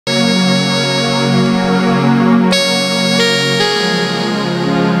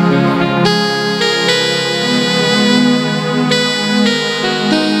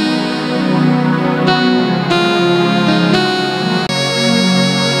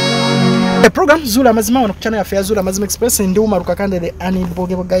The program Zula Mazima on channel ya Zula Mazima Express ndi umaruka kande the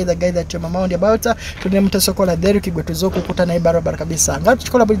unbogable guy that your mama about tune mutasokola Derek Gwetuzo kukuta na ibarabara kabisa ngati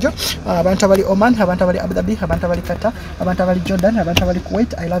chikola bulijo abantu bali Oman abantu bali Abu Dhabi abantu bali Qatar abantu bali Jordan abantu bali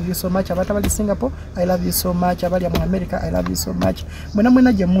Kuwait I love you so much abantu bali Singapore I love you so much abali mu America I love you so much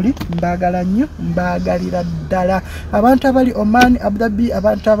mwena je muli mbagala nnyo mbagalira ddala abantu bali Oman Abu Dhabi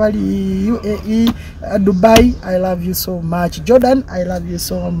abantu bali UAE Dubai I love you so much Jordan I love you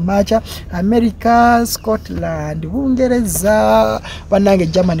so much America, Scotland, Bungereza,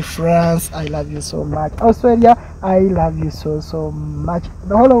 Banange, Germany, France, I love you so much. Australia, I love you so much.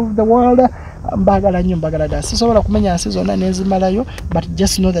 The whole of the world, mbagala nyo mbagala da. Sisobola kumenya asizona nezimalayo, but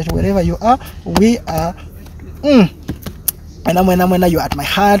just know that wherever you are, we are. And I'm when you at my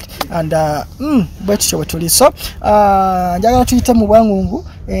heart and but show to so njagala tuyite mu bwangungu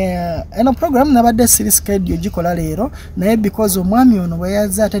eno program nabadde series schedule gikola leero naye because omwami ono bwe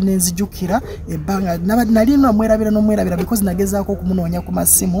yaza ate nenzijukira ebanga nalino mwerabira because nagezaako okumunoonya ku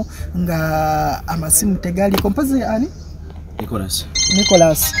masimu nga amasimu tegali compose ani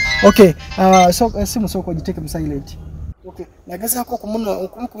Nicholas okay so simu soko giteke mu silent okay nagezaako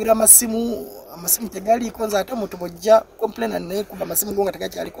okumukubira amasimu tegali konza ate mutu bojja complain ne kuba amasimu gonga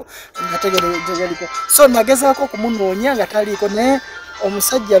tagachaliko ngategereliko so nagezaako okumunoonya nga taliko ne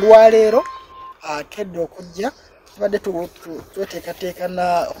omusajja lwaleero akedde okujja tubadde tuteekateeka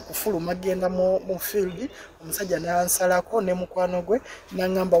na okufuluma genda mu field omusajja nansalako ne mukwano gwe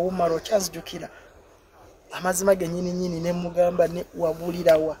nangamba wumaro kyanzijukira amazima gennyini ne mugamba ne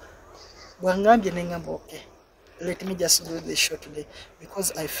wabulirawa bwangambye ne ngamba okay let me just do this show today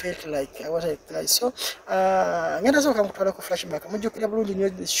because I felt like I was like so ngenda soka mutwala ku flashback mujukira bulungi nyo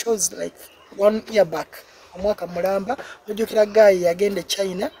the shows like 1 year back omwaka mulamba mujukira guy yagende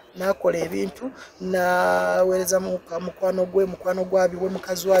China nakola ebintu na wereza mukwano gwabi we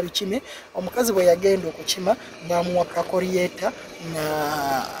mukazi wabi kime omukazi bwe yagenda okukima bamuwa procurator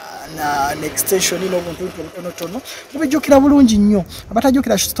na extension ino buntu tono mubijukira bulungi nnyo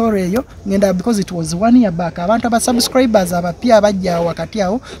abatajukira story eyo ngenda because it was 1 year back abantu aba subscribers abapya abajja wakati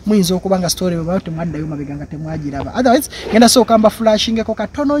awo muyinza okubanga story about mwaddayo mabiganga temwagiraba otherwise ngenda so kamba flashing ko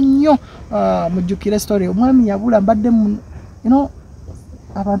katono nnyo mujukire story omwami yabula mbadde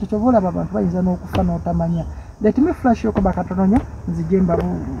abantu chobola abantu bayinza n'okufa n'otamanya let me flash yoko bakatono nnyo nzijemba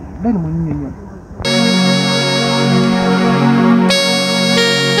then munyinyo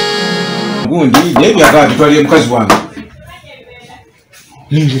gundi yebi agati twali mukazi wange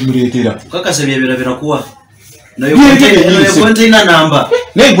ningi muletera kaka sebye birabira kuwa nayo container number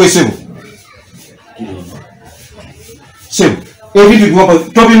negwe sebo ebintu byako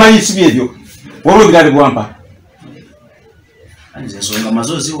tobi manyi sibyeyo woro bidali bwampa anze songa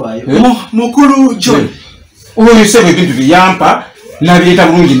mazozi wayo mukuru John oyo sebo ebintu byampa nabyeta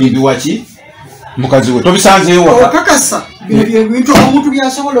bulungi nimbiwaki mukazi we tobisanze ewa kakasa bintu omuntu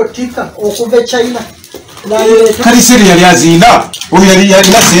byasobola otika okuva China kali seri yali azina oyo yali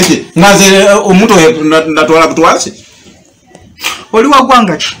nasente ngaze omuntu natwala kutwase oli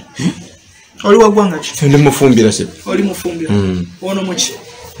wagwanga ki ndi mufumbira se oli mufumbira ono muki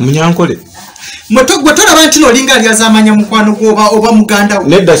munyankole motogwe tolaba nti nolinga lyazamanya mukwano gwoba oba muganda we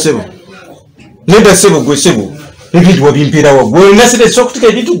nedda sebo gwe sebo ebintu wabimpira wa gwe nasire sokutika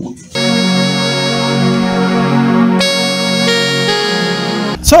ebintu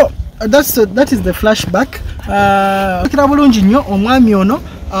so that is the flashback kira bulungi nnyo omwami ono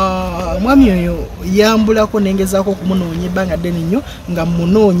omwami oyo yambulako nengezaako okumunoonya ebbanga ddene nnyo nga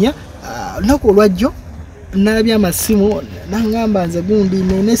munoonya lunaku olwajjo nalabya amasimu nangamba nze gundi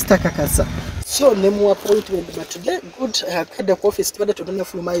nestakakasa so nemu appointment but today good had ku office tubadde tutune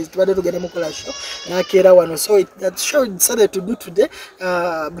fulumaize tubadde tugenda mukola show nakeera wano so that show decided to do today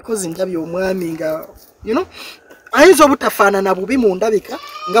because ndabye omwami nga ayinza obutafaanana bubi mu ndabika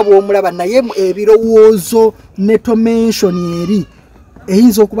nga bw'omulaba naye ebirowoozo ne tomention eri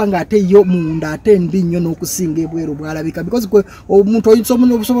eyinza okuba nga ate yo munda ate mbi nnyo n'okusinga ebweru bwalabika because omuntu oyinza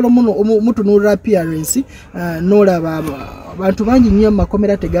okusobola mutunuulira appearance n'olaba abantu bangi nnyo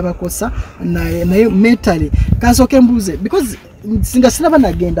makomera tegabakosa naye mentally kansooka embuuze because singa sinaba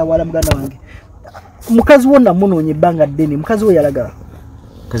nagenda wala muganda wange mukazi wonna munoonya ebbanga ddene mukazi we yalagala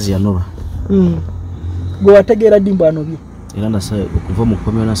kazi yanoba gwe wategeera dimbo anobye era nasaye okuva mu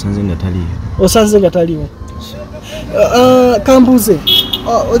Mukomera nasanze nga taliyo osanze nga taliyo kambuze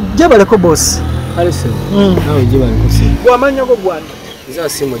jebaleko boss alise nawe jebaleko se wamanya go gwanda za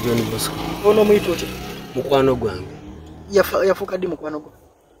simo John Bosco ono mwito ki mukwano gwange yafuka di mukwano gwo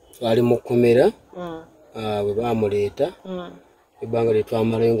twali Mukomera bwe bamuleeta Ebbanga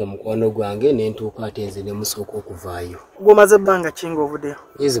lyetwamalayo nga mukwano gwange nentuuka ate nze ne musooka okuvaayo. Gwomaze ebbanga kinga ovuddeyo?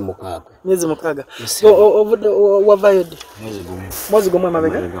 Myezi 6. Myezi 6. Ovudde wavaayo ddi? Mwezi gumu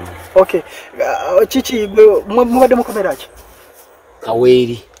emabega? Okay. Kiki gwe mubadde mukomera ki?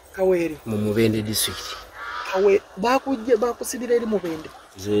 Kaweeri. Kaweeri. Mu Mubende district. Bakusibira eri Mubende?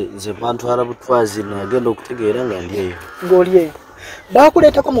 Nze bantwala butwazi nagenda okutegeera nga ndi eyo. Ng'oli eyo.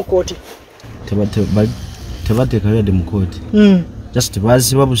 Bakuleetako mu kooti? Tebateekayo yadde mu kooti. Just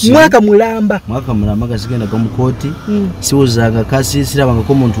baziba busi. Mwaka mulamba gazigenda mu kooti. Siwuzanga kasi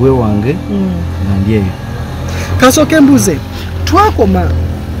sirabangako omuntu wewange nga ndi eyo. Kasooka embuuze twakoma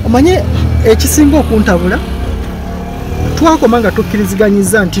omanye ekisinga okuntabula twakoma nga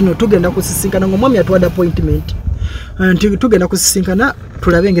tukkiriziganyiza nti no tugenda kusisinkana ng'omwami yatuwadde appointment nti tugenda kusisinkana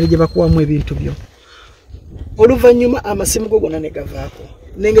tulabe engeri gye bakuwamu ebintu byo. Oluvanyuma amasimu go gonna ne gavaako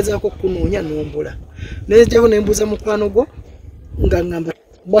nengezaako kunoonya nombula nejjaho nembuuza mukwano gwo nga ngamba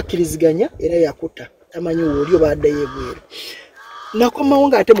bwakkiriziganya era yakuta tamanyi wooli oba addayo ebweru. Nakomawo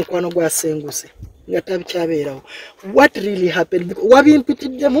ng'ate mukwano gwasenguse nga tabikyabeerawo. What really happened?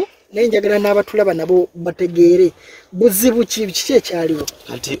 Wabimpitiddemu naye njagala n'abatulaba nabo bategeere buzibu kiki ekyaliwo.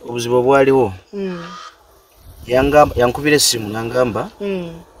 Kati obuzibu obwaliwo yankubira essimu n'angamba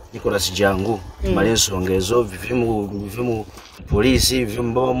nikola sijangu male ensonga ezo bive mu poliisi bive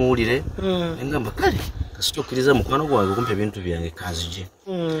mu bamuwulire ngamba kale kasitokkiriza mukwano gwange kumpa ebintu byange kanzije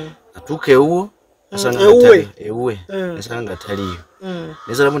atuuka ewuwo nasanga taliyo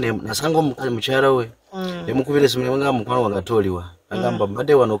nezalamu nasanga omukale mukyala we emukubira essimu ngamba mukwano gwange atooliwa agamba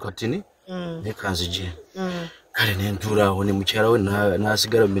mbadde wano katini ne kanzije kale nentuulaawo ne mukyala we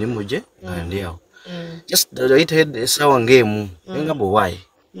n'asigala mu mirimu gye nga ndi awo just ayita essaawa ng'emu ngamba owaaye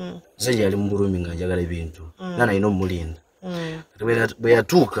ze yali mu bulumi nga njagala ebintu nalina omulinda bwe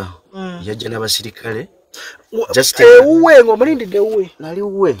yatuuka yajja n'abasirikale ewuwe ng'omulindidde ewuwe nali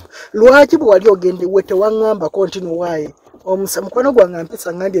wuwe. Lwaki bwe wali ogenda ewuwe tewaŋŋambako nti nowaaye mukwano gwange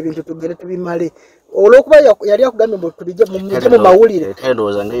mpisa ngambye ebintu tugende tubimale olw'okuba yali akugambye mbu tubijje mu mawulire kale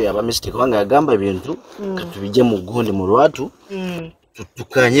ndowooza ngaeyo yaba mistake kubanga yagamba ebintu katubijje mu ggondi mu lwatu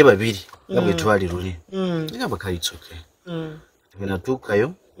tukanye babiri nga bwe twali luli ngamba kale it's okay. Bwe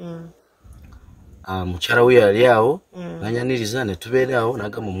natuukayo mukyala we yali awo nanyaniriza ne tubeera awo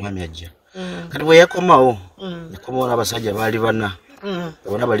n'agamba omwami ajja. Kati bwe yakomawo yakomawo n'abasajja baali bana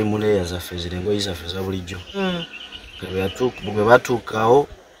bona bali mu leeya zaffe ziri engoyi zaffe za bulijjo. Bwe batuukaawo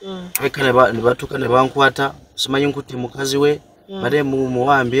ne batuuka ne bankwata simanyi nkutte mukazi we bade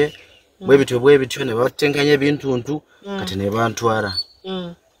muwambye bwe bityo ne batenkanya ebintuntu kati ne bantwala.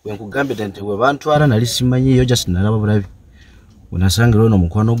 Bwe nkugambye nti bwe bantwala nali simanyiyo just nalaba bulabi unasangira ono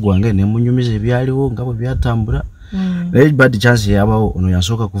mukwano gwange ne munyumiza ebyaliwo nga bwe byatambula. Naye bad chance yabawo ono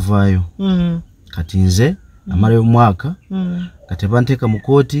yasooka kuvaayo kati nze amalayo omwaka kati banteeka mu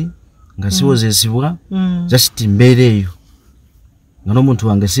kooti nga siwozesibwa just mbeera eyo nga n'omuntu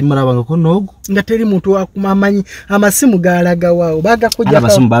wange simulabangako n'ogu nga teri muntu amanyi amasimu gaalaga waawo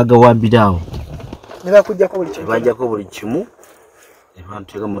amasimu bagawambiraawo ne bakujjako bajjako buli kimu ne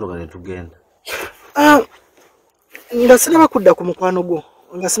bantuteeka mu motoka ne tugenda. Nga sinaba kudda ku mukwano gwo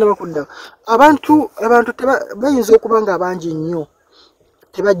nga sinaba kudda abantu bayinza okuba nga abangi nnyo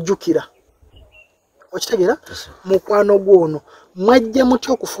tebajjukira okitegeera mukwano gwono mwajja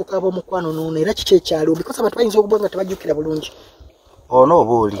mutya okufuuka ab'omukwano n'ono era kiki ekyaliwo because abantu bayinza okuba nga tebajjukira bulungi. Ono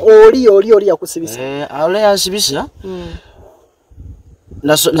oba oli yakusibisa ole yansibisa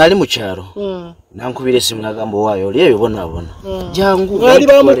nali mu kyalo nankubira essimu n'agamba owaayo oli eyo bonaabona jangu bali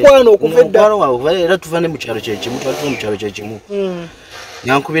ba mukwano okuva edda era tuva ne mu kyalo kyekimu twali mu kyalo kyekimu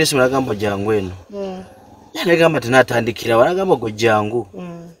nankubira essimu n'agamba jangu eno negamba tinatandikira wanagamba go jangu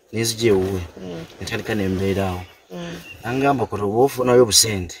nenzija ewuwe netandika nembeeraawo nangamba koti oba ofunayo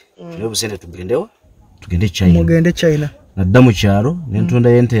obusente naye obusente tugende China nadda mu kyalo nentunda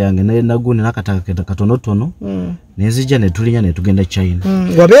yente yange nagundi nakataka katonotono nenzija netulinya netugenda China.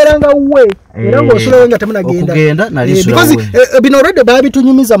 Wabeeranga wuwe era ng'osulawo nga temunagenda because bino already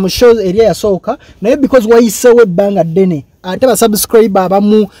baabitunyumiza mu show eri yasooka naye because wayiseewo ebbanga ddene ate ba subscribe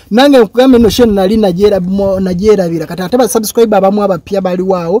abamu nange nkugamba eno show nali nagyerabira kati ate ba subscribe abamu abapya bali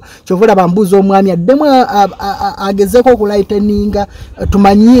waawo kyovula bambuuza omwami addemu agezeeko okulighteninga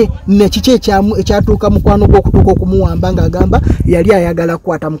tumanye nekiki ekyatuuka mukwano gw'okutuuka okumuwamba ng'agamba yali ayagala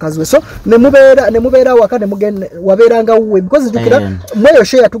kukwata mukazi we so ne mubeera waka wabeeranga wuwe because jukira mweyo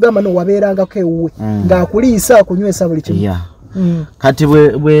show yatugamba no wabeerangako ewuwe ng'akuliisa akunywesa buli kimu. Kati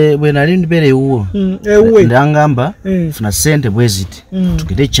bwe nali ndibere ewuwo ndangamba funa sente bweziti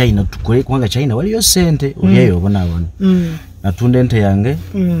tugende China tukole kubanga China waliyo sente olyeyo bonaabona natunda ente yange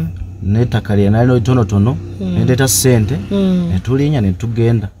netakali nalino itono ndeta sente netulinya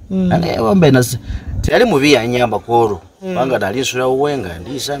netugenda ane wambe na tayali mubi anyamba koro banga dalisula uwenga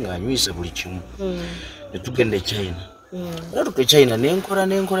ndisa nga anywisa buli kimu netugende China Natuke China nenkora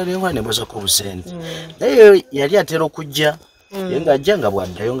nembaza ko busente naye yali atero kujja yenga janga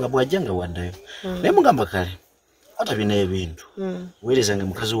bwaddayo nga bwajanga bwaddayo naye mugamba kale ata bina ebintu weerezange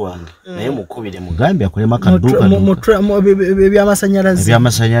mukazi wange naye mukubire mugambe akolema kaduka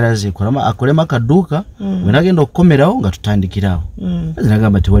by'amasanyalazi akolema kaduka wenagenda okukomerawo nga tutandikirawo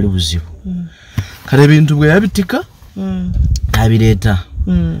nagamba tewali buzibu kale ebintu bwe yabitika abireeta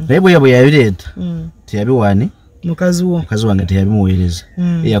naye bwe yabireeta teyabiwani mukazi wange teyabimuweereza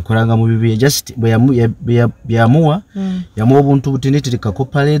yakolanga mu bibye just byamuwa yamuwa obuntu butinitirika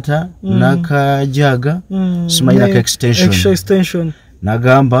kopaleta nakajaga simayina ka extension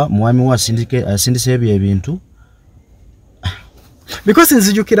nagamba mwami wa asindise ebintu because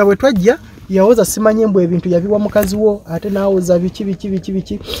nzijukira bwe twajja yawoza simanye mbu ebintu yabiwa mukazi wo ate nawoza biki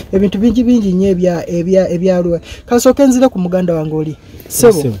ebintu bingi nye ebyalwe kasooke nzire ku muganda wange oli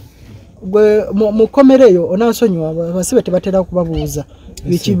sebo gwe mukomereyo onansonyiwa basibe tebatera kubabuuza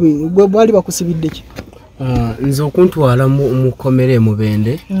biki gwe bwali bakusibidde ki nze okuntwala mukomere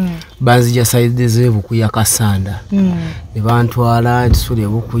Mubende banzija side z'ebukuya Kasanda ne bantwala nsule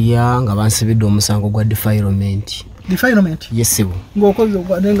ebukuya nga bansibidde omusango gwa defilement yesebo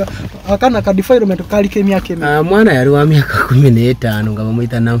ngokozenga akana ka defilement kaliko emyaka emeka mwana yali wa myaka 15 nga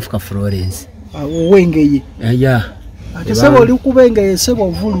bamuyita Namfuka Florence wengeye ya ate sebo oli kubenga sebo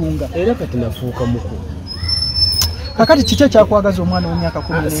vulunga era kati nafuuka muko kakati kiche kyakwagaza omwana w'emyaka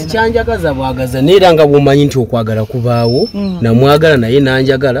 14 kyanjagaza bwagaza neera nga bumanyi nti okwagala kubaawo namwagala naye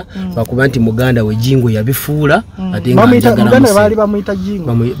nanjagala bakuba nti muganda we Jingo yabifuula ate nga muganda bali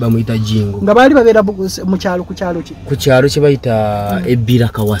bamuyita Jingo nga bali babeera mu kyalo ku kyalo kye bayita Ebbira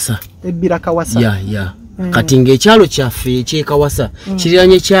Kawasa ya kati ng'ekyalo kyaffe ekyekawasa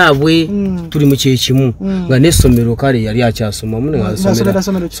kiriranye kyabwe tuli mu kyekimu nga n'essomero kale yali akyasomamu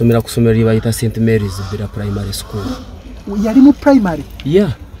somera ku ssomero lye bayita St Mary's Ebbira Primary School yali mu primary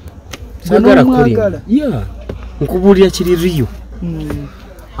sagala kulinga nkubuulira kiririyo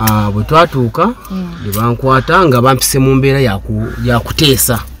bwe twatuuka ne bankwata nga bampise mu mbeera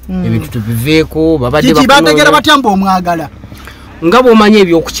yakuteesa ebintu tubiveeko babadde bategera batya mbu omwagala nga bw'omanya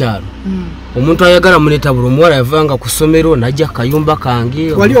ebyokukyalo omuntu ayagala munetabula omuwala yavanga ku ssomero najja kayumba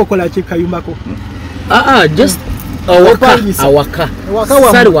kange wali okola ki kayumbako just awaka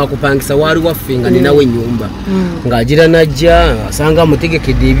sali wakupangisa wali waffe nga ninawe ennyumba ng'agira najja asanga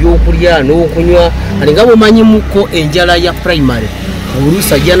amutegekedde ebyokulya n'okunywa ali nga bw'omanyimuko enjala ya primary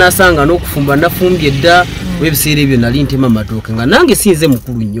oluusi ajja n'asanga n'okufumba nafumbye dda ebiseera ebyo nali ntema amatooke nga nange sinze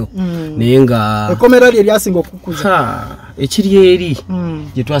mukulu nnyo naye nga ekkomera lye lyasinga okukuza ekiri eri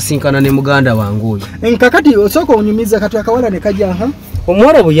gye twasinkana ne muganda wange oyo kakati osooka onyumiza kati akawala ne kajja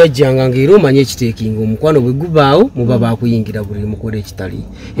omuwala bwe yajjanga ng'era omanye ekiteekinga omukwano bwe gubaawo muba baakuyingira buli mukola ekitali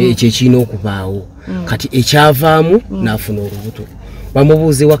ekyo ekirina okubaawo kati ekyavaamu n'afuna olubuto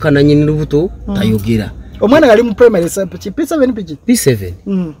bamubuuze waka nannyini lubuto tayogera omwana yali mu primary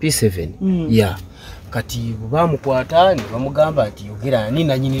P7 ya kati bamukwata ne bamugamba nti yogera ni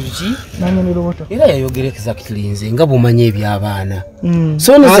nanyini luki nanyini lubuto era yayogera exactly nze nga bumanye ebyabaana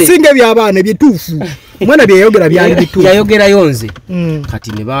so asinga ebyabaana ebituufu omwana byayogera byali bituufu yayogera yonze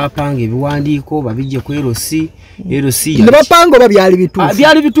kati ne bapanga ebiwandiiko babijje ku LC ne bapanga oba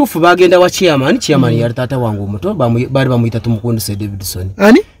byali bituufu bagenda wa chairman yali taata wange omuto bali bamuyita Tumukundise Davidson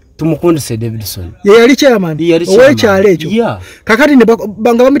Tumukundise Davidson yali chairman ow'ekyalo ekyo kakati ne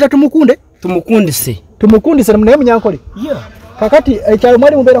banga bamuyita Tumukundise naye munyankole kakati ekyalo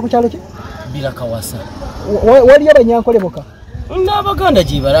mwali mubeera ku kyalo ki Ebbira Kawasa wali abanyankole boka n'abaganda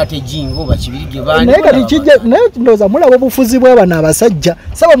gye balate Jingo bakibiri gye bandi naye kati kijja naye ndoza mulaba obufuzi bw'abana abasajja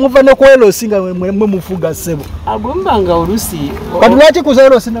saba muva ne ku LC nga mwe mufuga ssebo agombanga olusi kati lwaki ku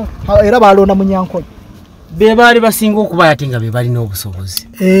LC era balonda munyankole be baali basinga okuba ate nga be balina obusobozi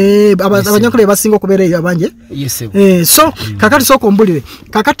abanyankole basinga okubeera eyo abanje so kakati sooka ombulire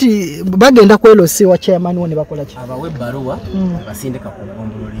kakati bagenda ku LC wa chairman wo ne bakola ki abawe ebbaluwa basindika ku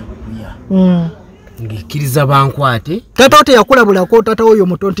ggombolola ekuya ngikiriza bankwate tata ote yakulabulako tata oyo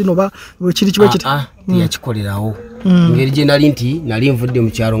mutonti noba kiri kibe kiti yakikolerawo ngeri gye nali nti nali nvudde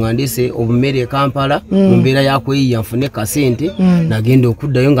mu kyalo nga ndese obumere Kampala mu mbeera yakweyiya nfune kasente nagenda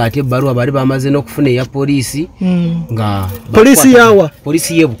okuddayo ng'ate ebbaluwa bali bamaze n'okufuna eya poliisi nga poliisi yawa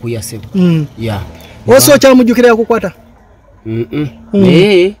poliisi y'ebukuya ssebo oso kyamujjukira yakukwata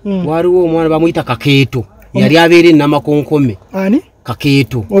naye waliwo omwana bamuyita Kakeeto yali abeera ennamakonkome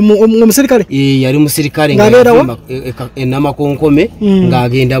Kakeeto omusirikale yali musirikale enamakonkome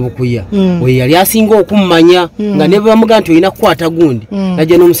ng'agenda Bukuya oyo yali asinga okummanya nga ne bamuga nti olina kukwata gundi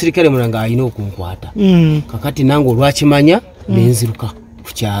najja n'omusirikale mulala ng'alina okunkwata kakati nange olwakimanya nenziruka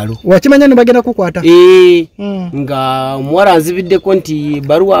ku kyalo wakimanya ne bagenda kukwata nga omuwala anzibiddeko nti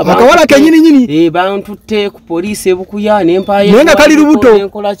baruwa akawala kenyini bantutte ku poliisi e Bukuya n'empaye nenga kali lubuto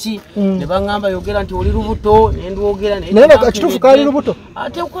nenkola ki ne baŋŋamba yogera nti oli lubuto nendwogera naye kituufu kali lubuto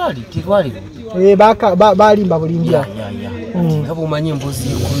ate kwali tikwali balimba bulimbya nga bumanyi embuzi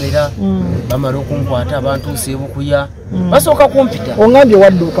ekomera bamala okunkwata abantuuse e Bukuya basooka kumpita ongambye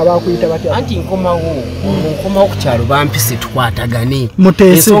wadduuka bakuyita batya anti nkomawo ku kyalo bampise tukwatagane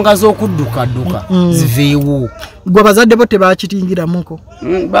Mutese ensonga z'okudduka ziveewo gwe bazadde bo tebakitingiramuko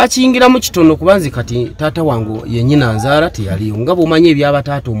bakiyingiramu kitono kubanzi kati taata wange yennyina nzaala teyaliyo nga bw'omanyi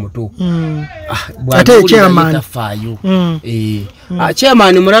ebyabataata omuto ate ekyamaani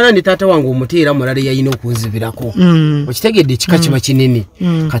chairman mulala ne taata wange omuteera mulala yalina okunzibirako okitegedde ekika kiba kinene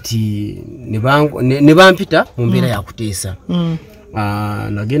kati ne bampita mu mbeera yakuteesa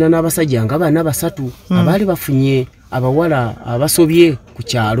nagenda n'abasajja nga bana basatu abaali bafunye abawala abasobye ku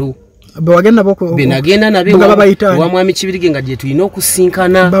kyalo benagenda nabe wa mwami Kibirige nga gye tulina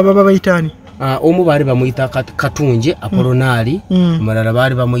okusinkana babayitaani omu baali bamuyita Katunje Apolonali omulala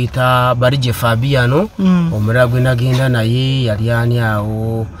baali bamuyita Barije Fabiano omulala gwe nagenda naye yali ani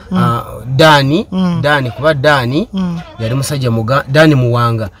awo Dani kuba Dani yali musajja Dani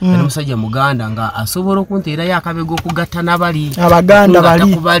Muwanga yali musajja Muganda nga asobola okunteerayo akabego okugatta n'abali abaganda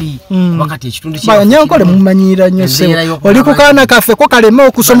bali wakati ekitundu nyankole mumanyira nnyo sebo oli ku kaana kaffe ko kaleme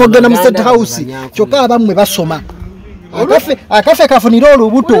okusoma ogenda mu State House kyokka abamwe basoma akafe kafunira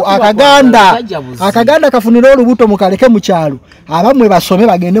olubuto akaganda kafunira olubuto mukaleke mu kyalo abamwe basome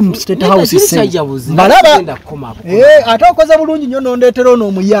bagende mu State House balaba ate okoze bulungi nnyo nondeetera ono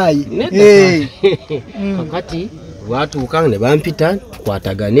omuyaayi kakati lwatuuka ne bampita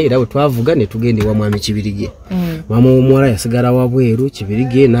tukwatagane era bwe twavuga ne tugenda ewa mwami Kibirige mama omuwala yasigala wabweru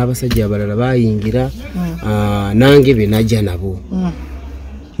Kibirige n'abasajja abalala bayingira nange be najja nabo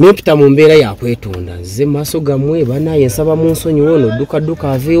Nipita mu mbeera ya kwetonda nze maaso gammwe banaye nsaba mu nsonyi wono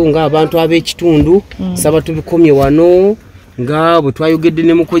dduka aveewo ng'abantu ab'ekitundu nsaba tubikomye wano nga bwe twayogedde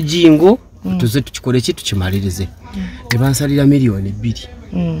ne Mukojingo tuze tukikole ki tukimalirize ne bansalira miliyoni 2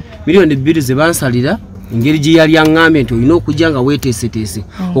 miliyoni 2 ze bansalira engeri gye yali aŋŋambye nti olina okujja nga weeteeseteese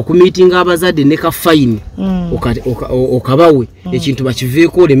okumiitinga abazadde ne ka fayini okabawe ekintu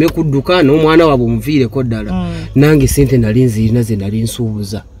bakiveeko oleme kudduka n'omwana waabwe omuviireko ddala nange sente nali nzirina ze nali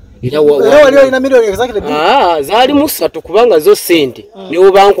nsuubuza zaali mu 3 kubanga zo sente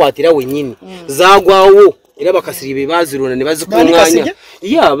newo bankwatira wennyini zaagwawo era bakasirye be bazirona ne bazikuŋŋaanya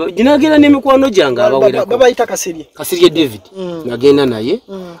ginagenda n'emikwano gyange abawerako kasirye David nagenda naye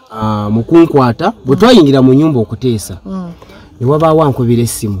mu kunkwata bwe twayingira mu nnyumba okuteesa ne wabaawo ankubira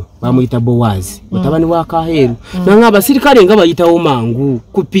essimu bamuyita Bowazi mutabani wa Kaheeru nanga abasirikale nga bayitawo mangu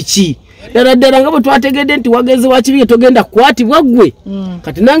ku piki ddala nga bwe twategedde nti wageze wa Kibirige togenda kukwatibwa ggwe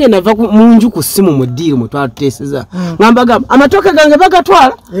kati nange nava mu nju ku ssimu mu ddiiro mwe twatuteeseza ngamba gamba amatooke gange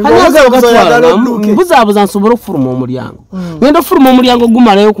bagatwala mbuzaabuza nsobole okufuluma omulyango ngenda okufuluma omulyango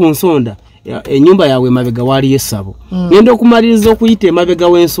gumalayo ku nsonda ennyumba yawe emabega waaliyo essabo ngenda okumaliriza okuyita emabega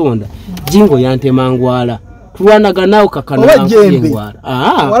w'ensonda Jingo yantemangwala tulwanaganawo kakano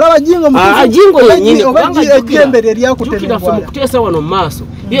ngwala Jingo yennyini kuteesa wano mu maaso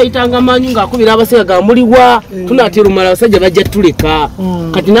yayitanga amanyi ng'akubira abasajja gamuliwa tunaterumala abasajja bajja tuleka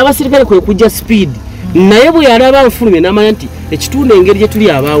kati n'abasirikale kwe kujja speed naye bwe yalaba nfulumye n'amanya nti ekitundu engeri gye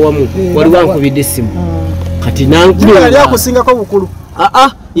tuli abaawamu waliwo ankubidde essimu kati yali akusingako obukulu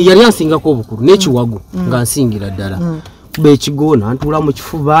yali ansingako obukulu n'ekiwago nga nsingira ddala bekigo nantula mu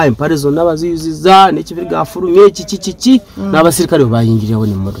kifuba empale zonna baziyuziza n'Ekibirige afulumye kiki n'abasirikale bayingirawo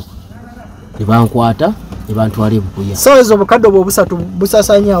n'emmotoka ne bankwata ne bantwala e Bukuya ezo obukadde obwo busatu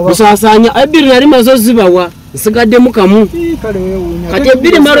busasanya ebbiri nali mazo zibawa nsigaddemu kamu kati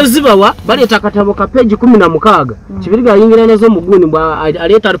ebbiri malo zibawa baleeta akatabo ka peegi 16 Kibirige ayingira nazo muguni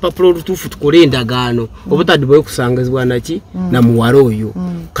aleeta alupapula olutuufu tukole endagaano obutadde bwe kusangazibwa naki na muwala oyo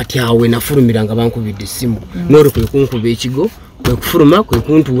kati awe nafulumira nga bankubidde essimu n'olwo kwe kunkuba ekigo kwe kufuluma kwe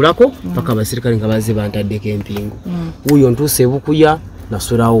kuntuulako paka abasirikale nga bazze bantaddeko empingu wuuyo ntuuse e Bukuya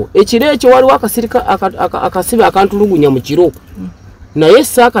nasulawo ekiro ekyo waliwo akasibe akantulugunya mu kiro naye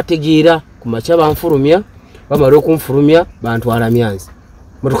saakategeera ku makya banfulumya bamala okunfulumya bantwala Myanzi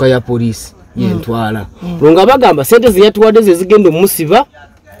motoka ya poliisi yentwala nga bagamba sente ze yatuwadde ze zigenda omusiba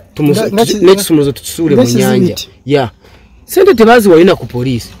n'ekisumuzo tukisuule mu nnyanja sente tebaziwalina ku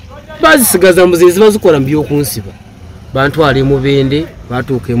poliisi bazisigaza mbuzi ziba zikola mu by'okunsiba bantwala Mubende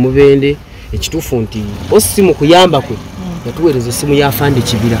batuuka Mubende ekituufu nti osimu kuyamba kwe yatuweereza essimu ya Afande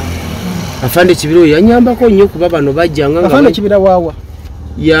Kibira. Afande Kibira yanyambako nnyo kuba bano bajjanga Afande Kibira waawa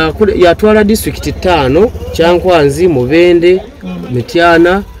yatwala district 5 Kyankwanzi Mubende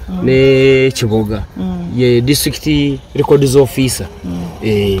Mityana ne Kiboga ye district records officer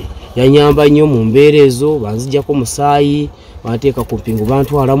yanyamba nnyo mu mbeerezo banzijjako musaayi bateeka ku mpingu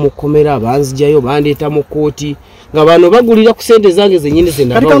bantwala Mukomera banzijayo bandeeta mu kooti nga bano bagulira ku sente zange zennyini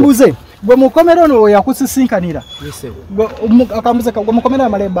kati kambuze gwe Mukomera ono yakusisinkanira akambuze gwe Mukomera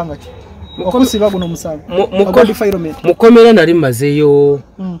amala ebbanga ki okusiba guno musango Mukomera nali mazeyo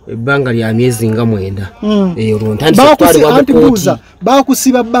ebbanga lya myezi nga 9 olwontandise twalibwa mu kooti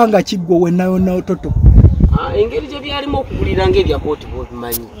bakusiba bbanga kiggwe wennayo n'ototo engeri gye byalimu okugulira ng'ebya kooti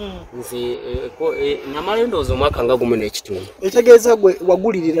bwobimanyi nze namala endowooza omwaka nga gumu n'ekitundu ekitegeeza gwe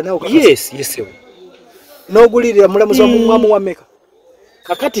wagulirira nawe yes n'ogulirira mulamuzi wamwamu wameka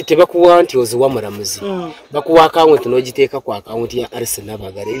kakati tebakuwa nti oziwa mulamuzi bakuwa akawunti n'ogiteeka ku akawunti ya Alice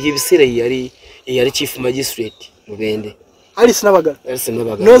Nabagala ebyo ebiseera yali chief magistrate Mubende Alice Nabagala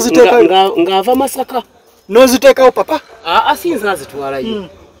ng'ava Masaka n'oziteekawo papa asinza azitwalayo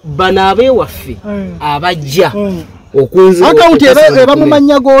bano abeewaffe abajja okunzira akawunti eba mu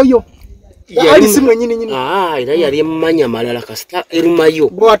mannya g'oyo Alice mwennyini nyini era yali mumanya malala kasita erumayo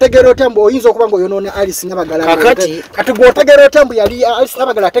bw'ategeera otembo oyinza okuba ng'oyonoona Alice Nabagala kati bw'otegeera otembo yali Alice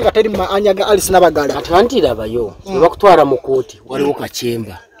Nabagala ate nga teri anyaga Alice Nabagala kati antirabayo nebakutwala mu kooti waliwo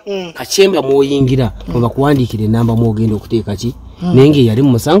kachemba mwoyingira bakuwandiikira enamba mwogenda okuteeka ki nenge yali mu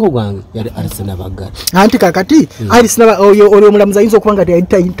musango gwange yali Alice Nabagala anti kakati Alice Nabagala oyo omulamuzi ayinza okuba nga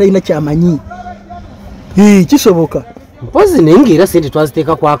talina kyamanyi kisoboka mpozi nenge era sente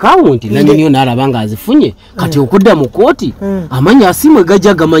twaziteeka ku akawunti nanyonyo n'alaba nga azifunye kati okudda mu kooti amanya asimwe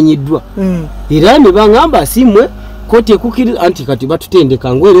gajja gamanyiddwa era ne baŋŋamba asimwe kooti ekukiriza anti kati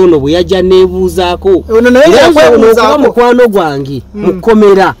batutendeka ngwera ono bwe yajja neebuuzaako okuba mukwano gwange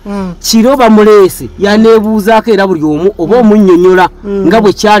Mukomera kiro bamuleese yaneebuuzaako era buli omu oba omunnyonnyola nga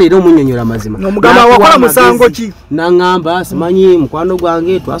bwe kyali era omunnyonnyola mazima n'aŋŋamba simanyi mukwano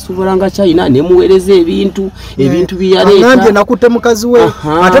gwange twasuubulanga China nemuweereza ebintu bye yaleeta nakutte mukazi we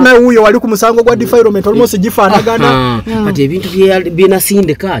ate naye wuuyo wali ku musango gwa defilement almost gifaanagana kati ebintu bye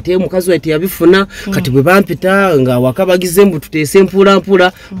nasindika ate mukazi we teyabifuna kati bwe bampita nga wakabagize mbu tuteese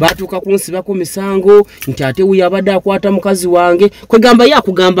mpula batuuka kunsibako misango nti ate wuyo abadde akwata mukazi wange kwegamba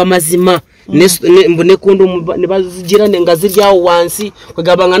yakugamba mazima ne kondo ne bazigira nga ziryawo wansi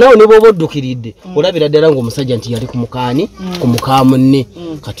kwegamba nga nawe ne bwoba oddukiridde olabira ddala ng'omusajja nti yali ku muka munne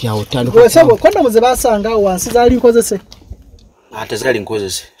kati awo tandika kondo muze basanga wansi zaali nkozese ate zali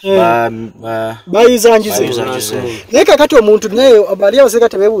nkozese bayizanjize naye kakati omuntu naye bali abaseka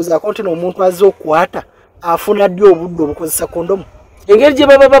tebeebuuzaako nti n'omuntu azze okukwata afuna ddi obudde obukozesa kondomu engeri gye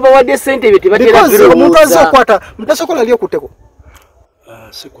baba bawadde ssente ebyo tebatera omuntu azze okukwata mutasokola ali okutteko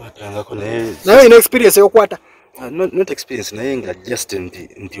sikwatangako naye ina experience y'okukwata not experience naye nga just nti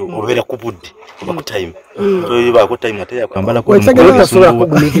obeera ku budde oba ku time toyibaako time ate yakwambala kusobola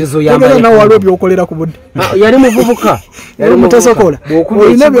kugumikirizo yambala nawe waliwo byokolera ku budde yali muvubuka yali mutasokola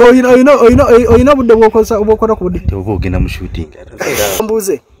oyina budde bwokola ku budde teoba ogenda mu shooting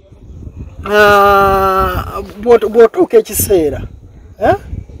mbuuze bw'otuuka ekiseera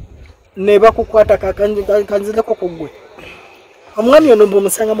ne bakukwata kanzireko ku ggwe omwami ono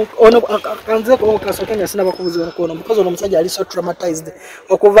bw'omusanga ono kanzireko kasooka nga sinabakubuuza ono because ono omusajja ali so traumatized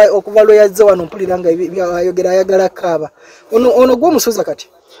okuva lwe yazze wano mpulira nga ayogera ayagala kaaba ono gw'omusuuza kati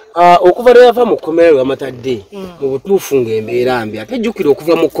okuva lwe yava Mukomera lwamatadde mu butuufu ng'embeera mbi ate jjukira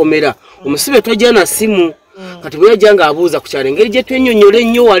okuva Mukomera omusibe tojja na simu kati bwe yajja ng'abuuza ku kyalo engeri gye twenyonyola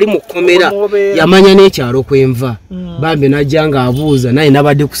ennyo wali Mukomera yamanya n'ekyalo kwenva bambi n'ajja ng'abuuza naye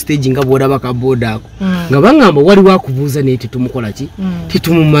nabadde ku stage nga bw'olaba kabooda ako nga baŋŋamba waliwo akubuuza naye tetumukola ki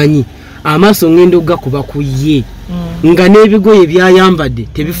tetumumanyi amaaso ngenda okugakuba ku ye nga n'ebigoye byayambadde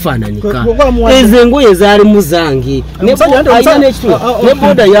tebifaananika ezo engoye zaalimu zange ne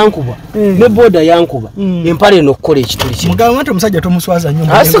booda yankuba empale eno okukola ekituli kimugamba nti omusajja tomuswaza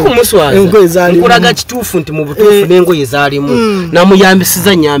nnyo si kumuswaza nkulaga kituufu nti mu butuufu n'engoye zaalimu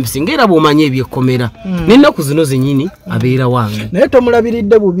namuyambisiza nyambisi ngaera bw'omanya ebyekkomera n'ennaku zino zennyini abeera wange naye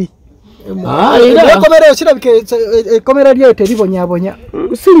tomulabiridde bubi ekkomera eyo kirabika ekkomera lyeyo teribonyabonya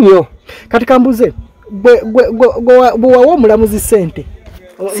si nnyo kati kambuze bwewawa omulamuzi ssente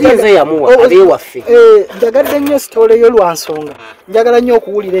sinze yamuwa abeewaffe njagadde nnyo sitole yo lwa nsonga njagala nnyo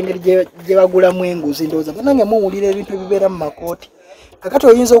okuwulira engeri gye bagulamu enguzi ndowooza banange muwulira ebintu ebibeera mu makooti kakati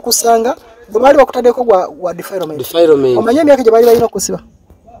oyinza okusanga bwe baali bakutaddeko gwa defilement omanye emyaka gye baali balina okusiba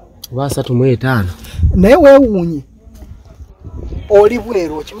oba 35 naye weewuunye oli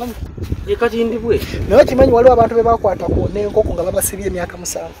bweru okimanyi kati ndi bwe naye kimanyi waliwo abantu be bakwatako n'enkoko nga babasibye emyaka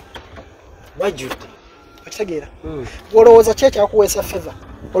 7 bajjudde okitegeera olowooza ki ekyakuweesa feva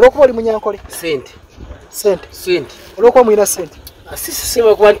olw'okuba oli munyankole sente olw'okuba mulina sente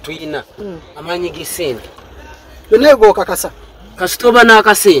asisisibwa kuba tuyina amaanyi g'esente yonna egookakasa kasita oba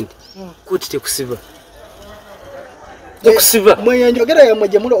n'akasente kuti tekusiba tekusiba mwenjogera yamwe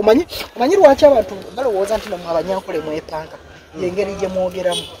gye mulo omanyi lwaki abantu balowooza nti namwe abanyankole mwepanga yengeri gye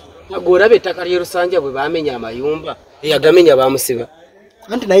mwogeramu agoraba ettaka ly'erusanja bwe baamenya amayumba eyagamenya baamusiba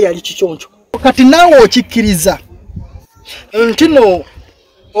anti naye yali kikyoncho kati naawe okikkiriza nti no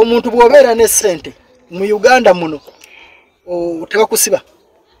omuntu bw'obeera ne ssente mu Uganda muno tebakusiba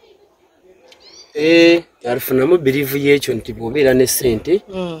alifunamu birivu y'ekyo nti bw'obeera ne ssente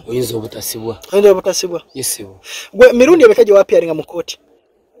oyinza obutasibwa yesibwa gwe mirundi emeka gye waapyaringa mu kooti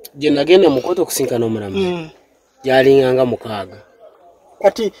gye nagenda mu kooti okusinkana omulamuzi gyalinganga 6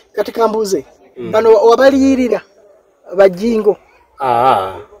 kati kambuuze bano wabaliyirira bajingo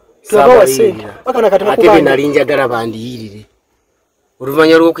ate benali njagala bandiyirire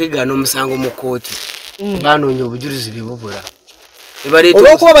oluvanyuma lw'okwegaana omusango mu kooti baanoonya obujulizi bebubula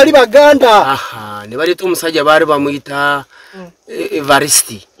olw'okuba bali baganda ne baleeta omusajja baali bamuyita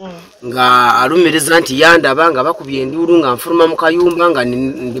Evaristi nga alumiriza nti yandaba nga bakubye enduulu nga nfuluma mu kayumba nga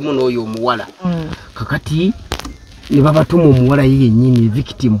ndimu n'oyo omuwala kakati ne babatuma omuwala ye yennyini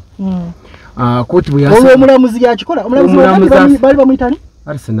victim kooti bwe yasa omulamuzi yakikola omulamuzi bali bamuyitani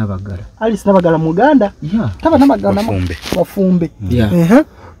Alice Nabagala muganda taba namagana bafumbe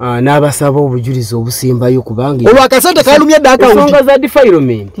n'abasaba obujulizi obusimbayo kubanga olwakasente kalumya dda ensonga za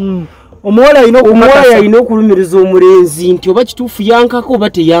defilement omuwala alina okulumiriza omulenzi nti oba kituufu yankaka oba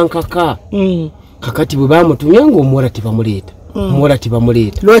teyankaka kakati bwe bamutumya ng'omuwala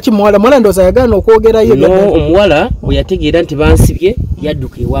tebamuleeta lwaki muwala ndooza yagaana okwogerayo omuwala bwe yategeera nti bansibye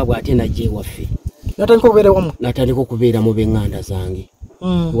yadduka ewaabwe ate najja ewaffe natandika okubeera mu b'eŋŋanda zange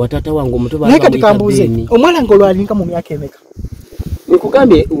watata wange omuto naye kati kambuuze omwana ng'olwalinga mu myaka emeka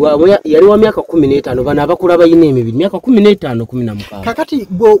nkugambye yali wa myaka 15 bano abakula bayina emibiri myaka 15-16 kakati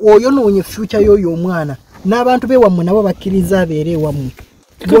oyonoonye future y'oyo omwana n'abantu bewammwe nabo bakkiriza abeere ewammwe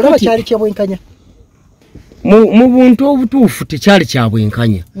olaba kyali kyabwenkanya mu buntu obutuufu tekyali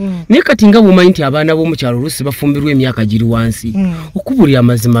kyabwenkanya naye kati nga bw'omanyi nti abaana b'omukyalo oluusi bafumbirwa emyaka giri wansi okubulya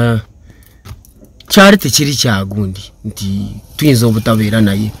amazima kyali tekiri kyagundi nti tuyinza obutabeera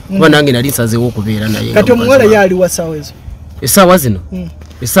naye kuba nange nali nsazeewo okubeera naye kati omuwala yaali wasaawa ezo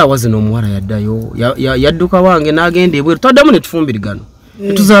essaawa zino omuwala yaddayo yadduka wange n'agenda ebweru twaddamu ne tufumbirigano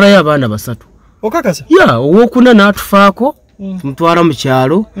netuzaalayo abaana 3 okakasa owokuna n'atufaako tumutwala mu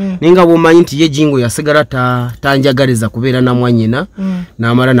kyalo naye nga bw'omanyi nti ye jingo yasigala tanjagaliza kubeera na mwannyina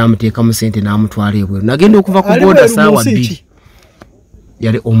n'amala n'amuteeka mu ssente n'amutwala ebweru nagenda okuva ku booda ssaawa 2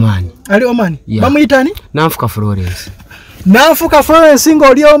 yali Omani bamuyitani Nanfuka Florence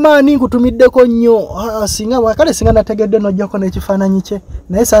ng'oli Omani nkutumiddeko nnyo kale singa nategedde nojjako n'ekifaananyi kye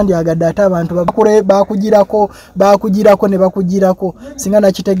naye sandyagadde ate abantu bakugirako ne bakugirako singa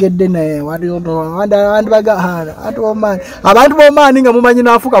nakitegedde abantu b'Omani nga mumanyi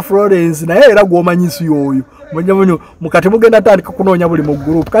Nanfuka Florence naye era gw'omanyisi oyo mukati mugenda tandika kunoonya buli mu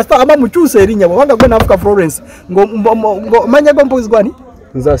group kasita ama mukyusa erinnya bwabanga gwe Nanfuka Florence ng'omanya gompozi gwani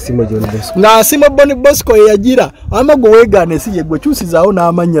nzasima John Bosco ng'asima Bosco yeyagira ama gwe weegaane si ye gwe kyusizaawo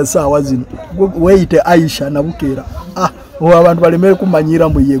n'amanya ssaawa zino weeyite Aisha Nabukeera abantu balemere kumanyira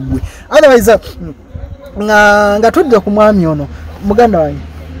mbu ye gwe otherwise nga tudde ku mwami ono muganda wange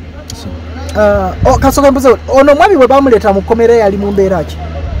kasooka mbuze ono mwami bwe bamuleeta mu kkomera yali mu mbeera ki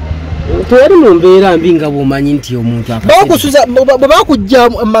teyali mu mbeera mbi nga bw'omanyi nti omuntu bakusuza bwe bakujja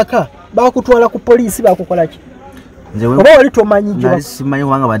mu maka bakutwala ku poliisi bakukola ki oba wali tomanyi gye nali simanyi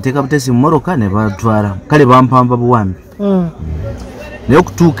kubanga bateeka butesi mu mmotoka ne batwala kale bampamba buwambi naye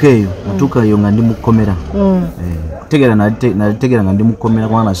okutuuka eyo nga ndi mu kkomera nalitegeera nga ndi mu kkomera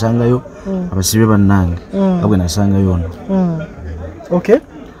kubanga nasangayo abasibe bannange nga bwe nasangayo ono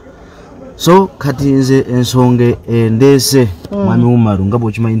so kati nze ensonga endeese mwami Umaru nga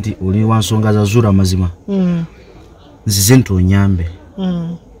bw'okimanyi nti oli wa nsonga za zuula amazima nzize nti onyambe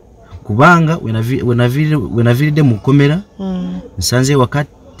kubanga wenaviridde mu kkomera nsanze wakati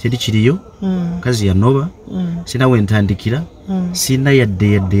teri kiriyo kazi yanoba sina wentandikira sina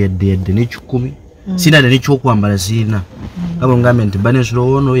yadde n'ekikumi sina n'ekyokwambala sina gabo ngambe nti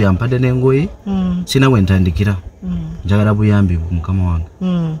banesolo ono yampadde n'engoye sina wentandikira njagala buyambi ku mukama wange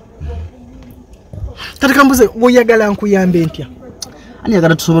kati kambuze oyagala nkuyambe ntya ani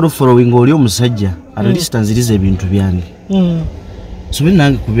yagala tusobola following oli omusajja at least anziriza ebintu byange sobera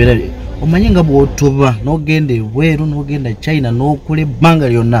nange kubeera omanye nga bw'otoba n'ogenda ebweru n'ogenda China n'okula ebbanga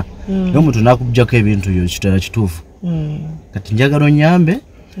lyonna n'omuntu n'akubujjako ebintu byo kitala kituufu kati njagala onyambe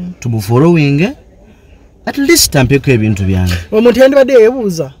tumufollowing at least tampeko ebintu byange omuntu yandibadde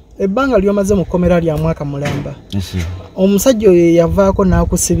yeebuuza ebbanga ly'omaze mu kkomera lya mwaka mulamba omusajja oyo yavaako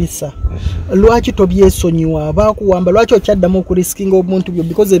n'akusibisa lwaki tobyesonyiwa baakuwamba lwaki okyaddamu okuriskinga omuntu byo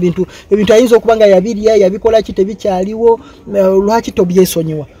because ebintu ayinza okuba nga yabirya yabikola ki tebikyaliwo lwaki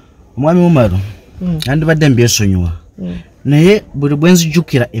tobyesonyiwa omwami Mumaro yandibadde mbyesonyiwa naye buli bwe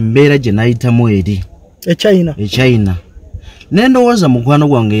nzijjukira embeera gye nayitamu eri China nendowooza mukwano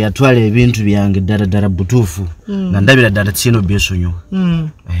gwange yatwala ebintu byange ddala butuufu nga ndabira ddala tsino byesonyiwa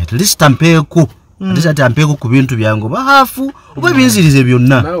at least tampeeko tampeeko ku bintu byange oba haafu oba ebinzirize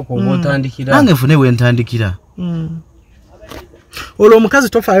byonna nange nfune bwentandikira olwo omukazi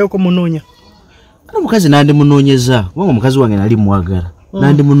tofaayoko munoonya omukazi nandi munoonyeza kubanga omukazi wange nali mwagala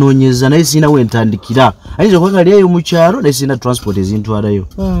nandi munoonyeza naye sirina wentandikira ayinza okuba nga lyeyo mu kyalo naye sirina transport ezintwalayo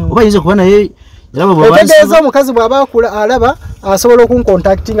oba ayinza okuba naye etegeeza omukazi bw'aba akula alaba asobola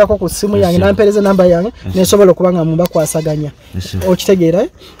okuncontactingako ku ssimu yange nampeereza namba yange nesobola okuba nga mubakwasaganya okitegeera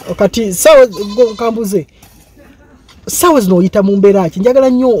kati kambuze saawa zino oyita mu mbeera ki njagala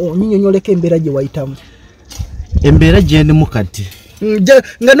nnyo onyinyonyoleko embeera gye wayitamu embeera gye ndimu kati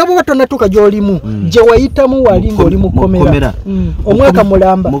nga nobuba tonatuuka gy'olimu gye wayitamu wali ng'oli mu kkomera omwaka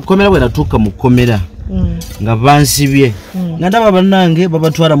mulamba mu kkomera bwe natuuka mu kkomera nga bansibye nga ndaba bannange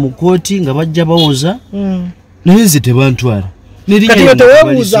babatwala mu kooti nga bajja bawoza naye nze tebantwala kati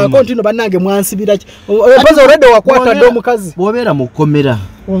teweebuuzaako nti no bannange mwansibira ki mpoza olwedde wakwata dde omukazi bw'obeera mu kkomera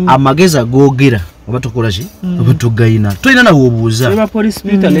amagezi agoogera oba tokola ki oba togayina tolina nawe obuuza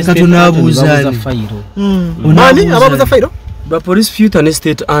katonaabuuzaani ababuuza fayiro Police Future ne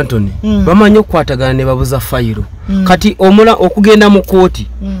State Anthony bamanyi okukwatagana ne babuza fayiro kati omula okugenda mu kooti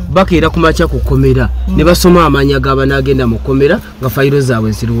bakeera kumakya ku kkomera ne basoma amanya g'abanagenda mu kkomera nga fayiro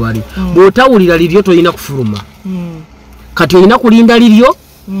zaabwe ziriwali bw'otawulira liryo tolina kufuluma kati olina kulinda liryo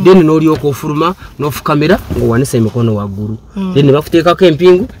then n'olyoka ofuluma n'ofukamera ng'owanisa emikono waggulu then ne bakuteekako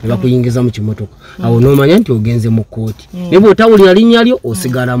empingu ne bakuyingiza mu kimotoka awo n'omanya nti ogenze mu kooti naye bw'otawulira linnya lyo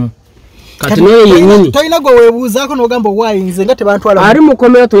osigalamu kati naye yennyini tolina gwe weebuuzaako n'ogamba owayinze nga tebantwala ali mu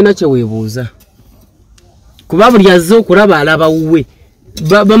kkomera tolina kye weebuuza kuba buli azze okulaba alaba wuwe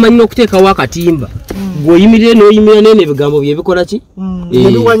bamanyi n'okuteekawo akatimba gweoyimirire n'oyimirira naye n'ebigambo bye bikola ki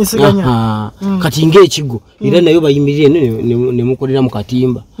kati ng'ekigo era nayo bayimirire ne mukolera mu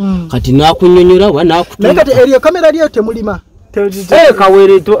katimba kati n'akunnyonnyola oba n'akutuma naye kati eryo kamera lyo temulima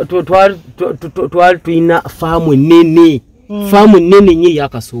kawere twali tulina faamu ennene faamu nnene nnyo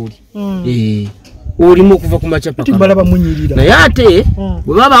ey'akasooli olimu okuva ku makya paka naye ate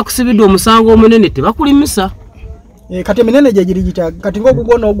bwe baba bakusibidde omusango omunene tebakulimisa kati eminene gye giri gita kati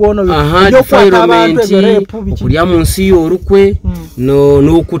ng'okugona ogwono okulya mu nsi y'olukwe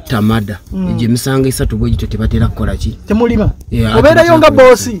n'okutta mada egyo emisango esatu bwe gityo tebatera kukola ki temulima obeerayo nga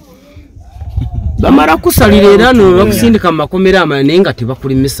boosi bamala kusalira era no bakusindika mu makomera amala naye nga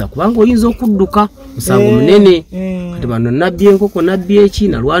tebakulimisa kubanga oyinza okudduka musango munene kati bano nabbi enkoko nabbi eki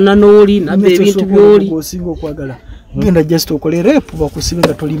nalwana n'oli nabbi ebintu by'oli osinga okwagala genda just okole repu bakusibe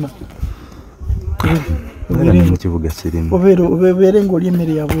nga tolima obeere ng'oli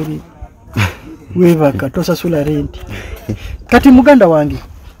emmere yabwere weebaka tosasula renti kati muganda wange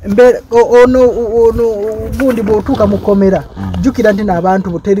ono gundi bw'otuuka mu kkomera jjukira nti n'abantu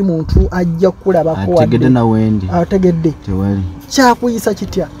buteri muntu ajja kukulabako ategedde kyakuyisa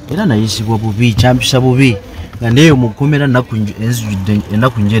kitya era nayisibwa bubi kyampisa bubi nga neeyo mu kkomera enzijudde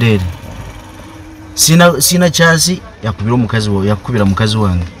ennaku njereere sina chansi yakubira mukazi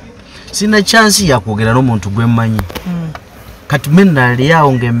wange sina chansi yakwogera n'omuntu gwe mmanyi kati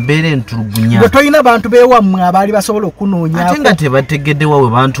menaliawo ng'embeera entulugunya gwe tolina bantu beewammwe abaali basobola okunoonyaako ate nga tebategedde wawe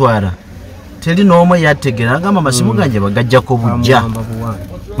bantwala teri n'omu yategera agamba amasimu gange bagajjako bujja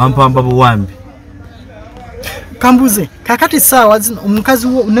bampamba buwambi kambuze kakati saawa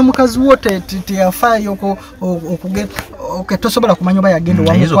zino mukazi wo teyafaayo tosobola kumanya oba yagenda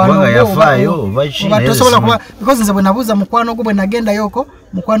owa because nze bwe nabuuza mukwano gwo bwe nagendayoko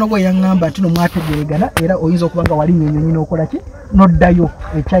mukwano gwo yaŋŋamba nti nomwategeregana era oyinza okuba nga wali nnyonyonyi n'okola ki n'oddayo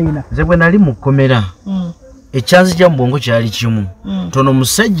e China nze bwe nali mu kkomera ekyanzi kya mbwongo kyali kimu tono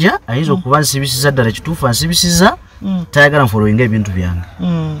musajja ayinza okuba nsibisiza ddala kituufu ansibisiza tayagala nfolowinga ebintu byange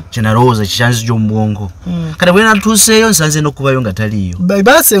kyenalowooza kikyanzi ky'omubwongo kati bwe natuuseeyo nsanze n'okubayo nga taliyo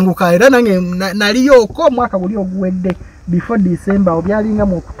basenguka era nange naliyoko omwaka guli oguwedde before December obyalinga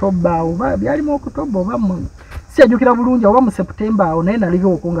mu October oba byali mu October oba sikyajjukira bulungi oba mu September awo naye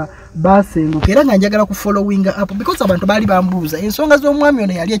naliko okunga basenguka era nga njagala ku following up because abantu baali bambuuza ensonga z'omwami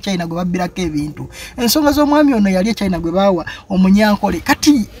ono yali e China gwe babbirako ebintu ensonga z'omwami ono yali e China gwe baawa omunyankole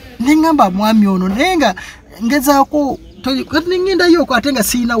kati nengamba mwami ono naye nga ngezaako kati ngendayo ko ate nga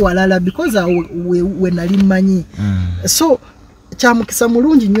siina walala because we nali mmanyi so kyamukisa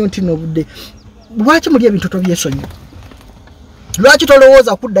mulungi nnyo nti n'obudde lwaki muli ebintu tobyesonyi lwaki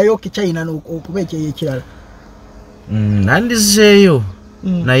tolowooza kuddayo ki China okuba ekyeyo ekirala nandizeeyo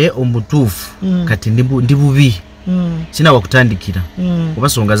naye omutuufu kati ndi bubi sina wakutandikira oba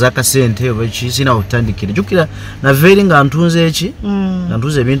songa z'akasente oba ki sina wakutandikira jjukira naveeri nga ntunze eki nga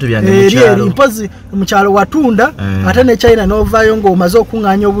ntunze ebintu byange mukyalo mpozi mukyalo watunda ate ne China n'ovaayo ng'omaze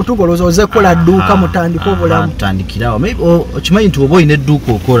okuŋŋaanya obuntu ng'olowooza oze kukola dduuka mutandika obulamu tandikirawo okimanyi nti oba olina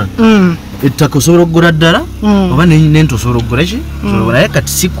edduuka okola ettaka osobola okugula ddala oba nente osobola okugula ki naye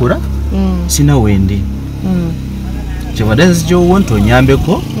kati sikola sina wendi kyebadde nzijoowo nti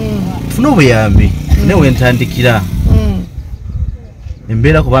onyambeko tufune obuyambi ne wentandikira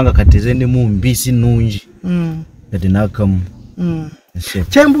embeera kubanga kati ze ndimu mbi si nnungi kati nakamu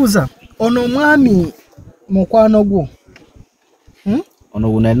kyembuuza ono omwami mukwano gwo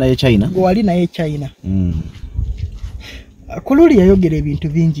ono nali naye China gwe wali naye China ku luli yayogera ebintu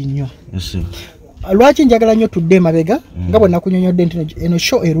bingi nnyo lwaki njagala nnyo tudde emabega nga bwe nakunyonyodde nti eno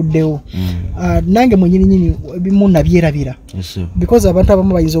show eruddewo nange mwenyininyini bimu nabyerabira because abantu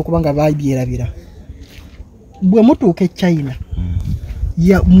abamu bayinza okuba nga babyerabira bwe mutuuka e China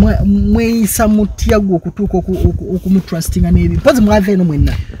mweyisa mutya gwe okutuuka okumutrustinga n'ebyo mpozi mwava eno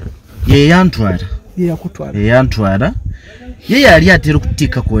mwenna yeyantwala ye yali atera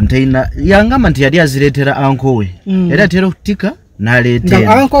okutika konteina yangamba nti yali azireetera anko we yali atera okutika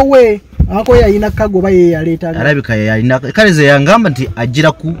n'aleetera anko we yalina kago ba ye yaleetanga alabika yalina kale ze yangamba nti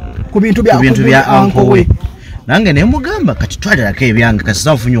agira ku bintu bya anko we nange ne mugamba kati twalirako ebyange kati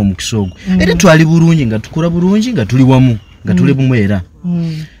safunye omukisa ogwo era twali bulungi nga tukula bulungi nga tuli wamu nga tuli bumu era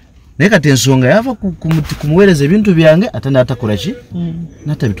naye kati ensonga yava kumuweereza ebintu byange ate n'atakola ki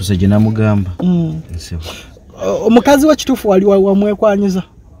n'atabituusa gye namugamba omukazi we kituufu wali wamwekwanyiza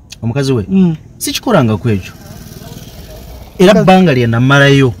omukazi we sikikolangako ekyo era bbanga lye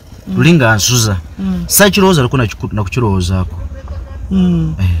namalayo luli nga nsuza sakirowooza liko nakukirowoozaako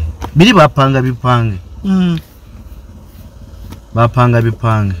biri bapanga bipange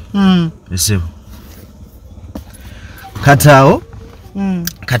esebo kataawo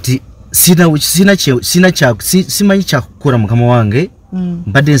kati simanyi kyakukola mukama wange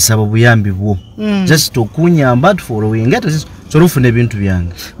mbadde nsaba obuyambi bwo just okunyamba tufolowinga ate sobola ofuna ebintu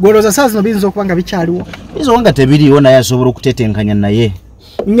byange gwolowooza saa zino biyinza okuba nga bikyaliwo biyinza okuba nga tebiriiwo naye asobola okutetenkanya naye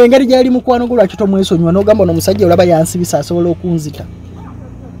ng'engeri gyali mukwano gwo lwaki tomwesonyiwa n'ogamba ono omusajja olaba yansibisa asobola okunzita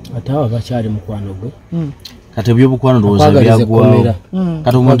ate aba bakyali mukwano gwe kati ebyobukwano ndowooza byagwawo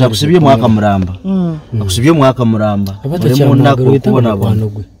kati omuntu akusibye mwaka mulamba oli munnako okubonabona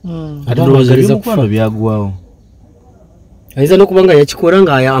kati ndowooza ebyobukwano byagwawo ayinza n'okuba nga yakikola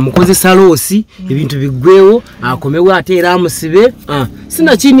nga amukozesa loosi ebintu biggwewo akomewo ate era amusibe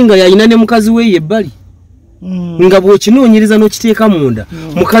sinakindi nga yayina ne mukazi we yebbali nga bw'okinoonyereza n'okiteeka munda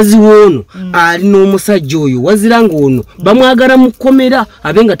mukazi w'ono ali n'omusajja oyo wazira ng'ono bamwagala mu kkomera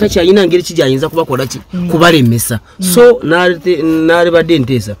abe nga takyayina ngeri ki gy'ayinza kubakola ki kubalemesa so n'alebadde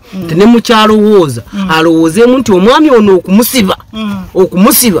nteesa nti ne mukyalowooza alowoozeemu nti omwami ono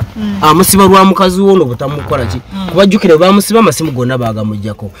okumusiba amusiba lwa mukazi w'ono butamukola ki kubajjukira baamusiba amasimu gonna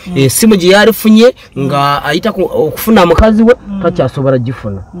baagamuggyako essimu gye yalifunye nga ayita okufuna mukazi we takyasobola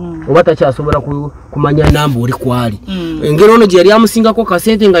gifuna oba takyasobola kumanya namba oli kwali engeri ono gye yali amusingako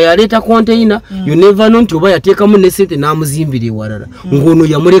kasente nga yaleeta konteina you never know nti oba yateekamu ne sente n'amuzimbira ewalala ng'ono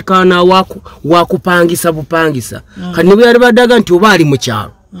yamulekaana wakupangisa bupangisa kati ne bwe yali baddaga nti oba ali mu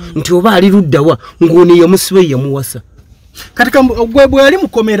kyalo nti oba ali luddawa ng'ono yamusiba yamuwasa kati gwe bwe yali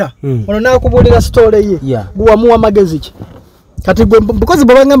mukomera ono n'akubuulira sitoole ye gwe wamuwa magezi ki kati gwe because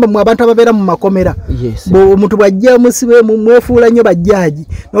bwe bagamba mu abantu ababeera mu makomera omuntu bw'ajja musibe mwefuula nnyo bajjaaji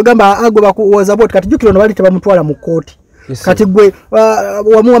n'ogamba agwe bakuwoza boti kati jjukira ono bali tebamutwala mu kkooti kati gwe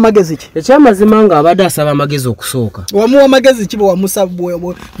wamuwa magezi ki ekyamazima nga abadde asaba amagezi okusooka wamuwa magezi ki bwe wamusaba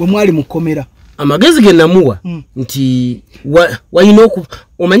bwe mwali mu kkomera amagezi ge namuwa nti walina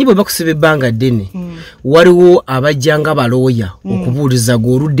omanyi bwe bakusiba ebbanga ddene waliwo abajjanga balooya okubuuliza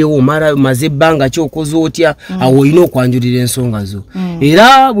g'oluddewo maze ebbanga kyokoze otya awo olina okwanjulira ensonga zo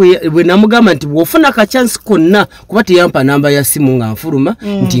era bwe namugamba nti bw'ofuna kachansi konna kuba teyampa namba ya simu nga nfuluma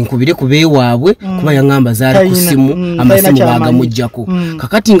nti nkubire ku beewaabwe kuba yaŋŋamba zaali ku simu amasimu baagamuggyako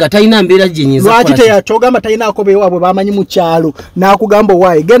kakati nga talina mbeera gye nyinza lwaki kyogamba talinaako beewaabwe bamanyi mu kyalo n'akugamba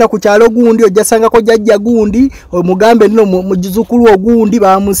owaayi genda ku kyalo gundi ojja sangako jjajja gundi omugambe nno mujizukulu ogundi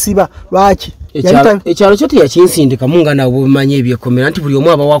bamusiba lwaki ekyalo kyo teyakinsindikamu nga nawe bumanyi ebyekomera nti buli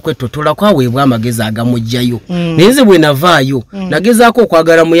omu aba wakwetotola kwaweebwa amagezi agamugjayo naye nze bwe navaayo nagezaako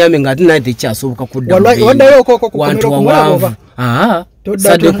okwagala muyambe nga ate naye tekyasoboka kuddawantu wawanvu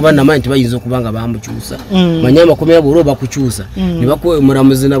sadde okuba namanyi nti bayinza okuba nga bamukyusa manye amakomera bwolwo bakukyusa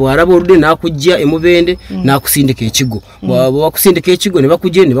mulamuzi na bw'alaba oludde n'akujja emubende n'akusindika ekigo bwakusindika ekigo ne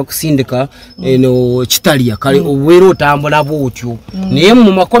bakujja ne bakusindika eno kitalya kale obubeera otambula bwotyo naye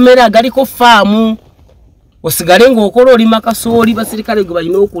mu makomera agaliko faamu osigale ng'okola olima kasooli basirikale gwe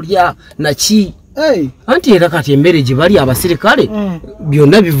balina okulya naki anti era kati emmere gye bali abasirikale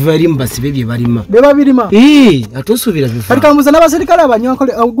byonna biva eri mu basibe bye balima bebabirima ate osuubira biva kati kambuza n'abasirikale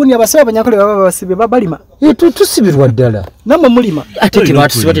abanyankole oguni abasibe abanyankole baba basibe babalima tusibirwa ddala namwe mulima ate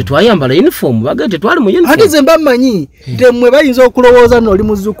tebatusiba tetwayambala uniform bagende tetwali mu uniform ate ze mbamanyi temwe bayinza okulowooza nno oli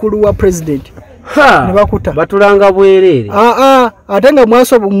muzzukulu wa president ne bakuta batulanga bwerere ate nga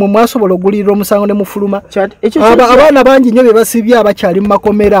mwasobola ogulirira omusango ne mufuluma abaana bangi nnyo be basibye abakyali mu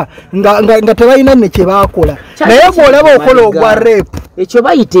makomera nga tebalina ne kye baakola naye bw'olaba okola ogwa repu ekyo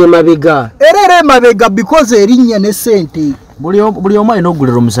bayita emabega era emabega because erinnya ne ssente buli omu alina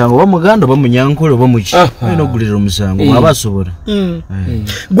okugulira omusango oba muganda oba munyankole oba muki alina okugulira omusango bw'aba asobola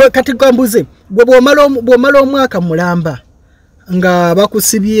gwe kati gambuze gwe bw'omala omwaka mulamba nga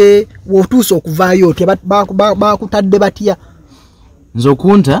bakusibye wotuusa okuvaayo otya bakutadde batya nze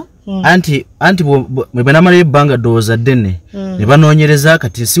okunta anti bwe namala ebbanga ddowooza ddene ne banoonyereza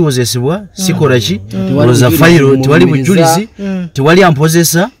kati siwozesebwa sikola ki ndowooza fayiro tewali bujulizi tewali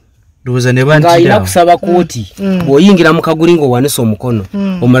ampozesa ndowooza ne ng'alina kusaba kooti bw'oyingira mu kaguli ng'owanise omukono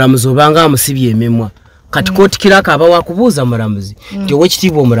omulamuzi obanga amusibye emimwa kati kooti kiraka aba wakubuuza mulamuzi nti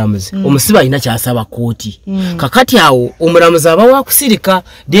ow'ekitiibwa omulamuzi omusibe alina kyasaba kooti kakati awo omulamuzi aba wakusirika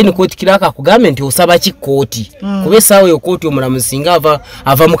then kooti kiraka akugambe nti osaba ki kooti kuba essaawa eyo kooti omulamuzi singa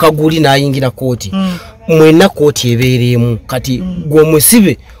ava mu kaguli n'ayingira kooti mwenna kooti ebeeremu kati gwe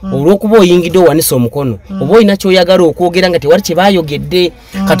omusibe olw'okuba oyingidde owanisa omukono oba olina kyoyagala okwogera nga tewali kye baayogedde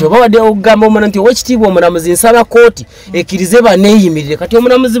kati oba wadde okugamba omwana nti ow'ekitiibwa omulamuzi nsaba kooti ekkirize baneeyimirire kati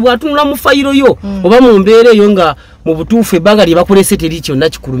omulamuzi bw'atunula mu fayiro yo oba mu mbeera eyo nga mu butuufu ebbanga lye bakulese teri kyonna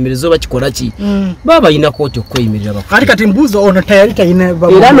kikulumiriza oba kikola ki baba balina kooti okweyimirira kati mbuuzo ono tayali talina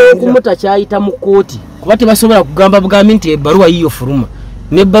era n'okumuta kyayita mu kooti kuba tebasobola kugamba bugambi nti ebbaluwa yiyo fuluma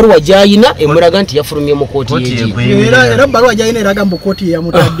n'ebbaluwa gy'ayina emulaga nti yafulumye mu kooti era ebbaluwa gy'ayina eraga mbu kooti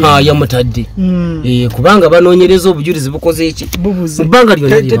yamutadde kubanga banoonyereza obujulizi bukoze eki ebbanga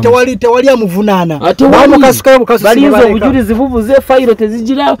tewali amuvunaana balinza obujulizi bubuze fayiro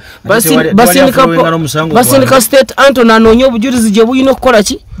tezigira basindika state antony anoonya obujulizi gye bulina okukola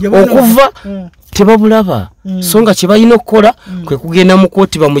ki okuva tebabulaba so nga kye balina okukola kwe kugenda mu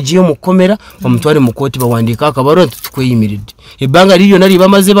kooti bamugiye mu kkomera bamutwale mu kooti bawandiika akabalwa nti tukweyimiridde ebbanga liri lyonna lye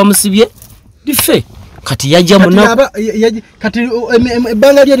bamaze bamusibye life kati yajja munaku kati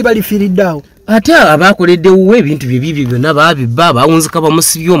ebbanga lye liba lifiiridde awo ate abakoleddewo ebintu byebibyo byonna babibba bawunzika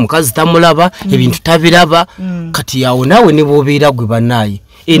bamusibye omukazi tamulaba ebintu tabiraba kati awo naawe ne bw'obeera gwe bannaaye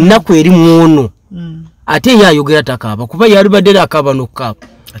ennaku eri mwono ate ye ayogera takaaba kuba yalibadde akaaba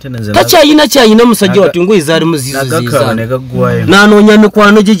n'okukaaba takyayina musajja wati ngoye zaali muzizo ziza n'anoonya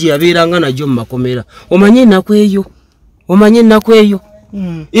mikwano gye gye yabeeranga nagyo mu makomera omanye ennaku eyo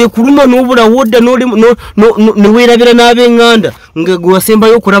ekuluma n'obula wodda ne weerabira n'ab'eŋŋanda nga gwe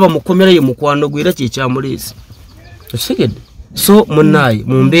wasembayo okulaba mukomera ye mukwano gwe era kyekyamuleese okitegedde so munnaaye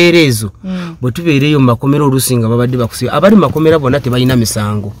mu mbeera ezo bwe tubeereyo mu makomera oluusi nga babadde bakusiba abali mu makomera bonna tebalina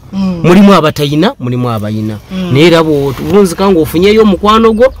misango mulimu abatayina mulimu abayina naye era bw'owunzika ng'ofunyeyo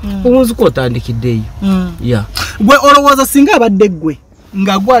omukwano gwo owunzika otandikiddeeyo gwe olowooza singa abadde ggwe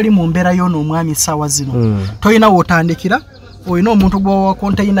nga gwali mu mbeera y'onoomwami essaawa zino tolina wootandikira olina omuntu gwewa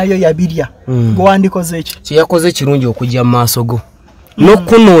konteyinayo yabirya gwewandikoze eki kyeyakoze kirungi okujja mu maaso go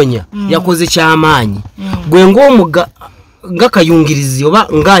n'okunoonya yakoze kyamaanyi gwe ng'omuga nga kayungirizi oba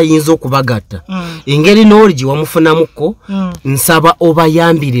ng'ayinza okubagatta engeri n'oli gye wamufunamuko nsaba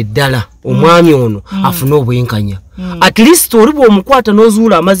obayambire ddala omwami ono afune obwenkanya at least oli bw'omukwata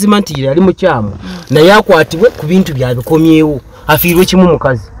n'ozuula amazima nti yali mukyamu naye akwatibwe ku bintu byabikomyewo afiirwe kimu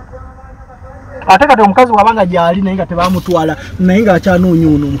mukazi ate kati omukazi wabanga gyali naye nga tebamutwala naye nga akyanoonya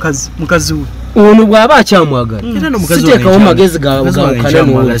ono mukazi we ono bw'aba akyamwagala siteekawo magezi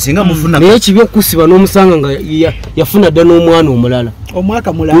naye kibi okusiba n'omusanga nga yafuna dda n'omwana omulala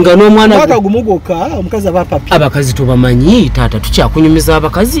omwaka mulala nga n'omwana gumu gwokka omukazi aba papi abakazi tobamanyi taata tukyakunyumiza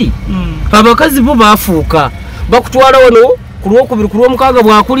abakazi abakazi bo baafuuka bakutwala wano ku lwokubiri ku lwomukaaga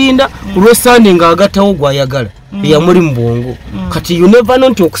bwakulinda ku lwesande ng'agattawo gwayagala eyamuli mu bwongo kati you never know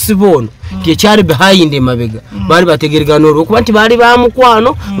nti okusiba ono tekyali behind emabega baali bategeregana olwokuba nti baali ba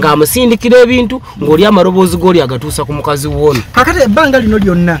mukwano ng'amusindikira ebintu ng'oli amaloboozi g'oli agatuusa ku mukazi wono kakati ebbanga lino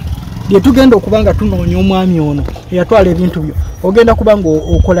lyonna lyetugenda okuba nga tunoonya omwami ono eyatwala ebintu byo ogenda kuba nga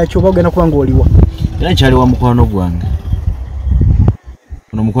okola ki oba ogenda kuba nga oliwa era kyali wa mukwano gwange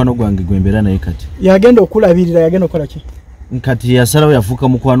ono mukwano gwange gwembeera naye kati yagenda okulabirira yagenda okukola ki kati yasalawo yafuuka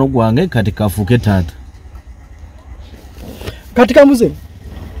mukwano gwange kati kafuuke taata kati kamuze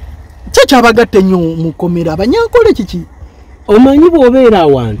kyabagatte ennyo mukomera abanyankole kiki omanyi bw'obeera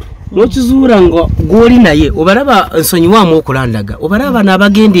awantu n'okizuula nga gw'oli naye obalaba nsonyiwamu okulandaga obalaba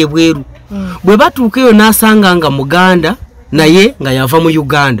n'abagenda ebweru bwe batuuka eyo n'asanga nga muganda naye nga yava mu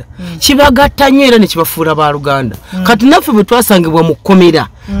Uganda kibagatta nnyo era ne kibafuula ba Luganda kati naffe bwe twasangibwa mu kkomera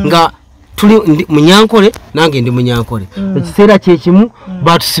nga tuli munyankole nange ndi munyankole ekiseera kyekimu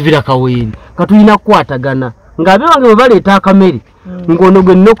batusibira kaweeri katulina kukwatagana ng'abe wange bwe baleeta akamere ngono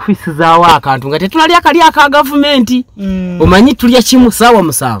gwe nina okufisizaawo akantu nga tetulali akali aka gavumenti omanyi tulya kimu saawa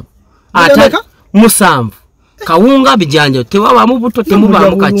 7 ate 7 kawunga bijanja tewabaamu buto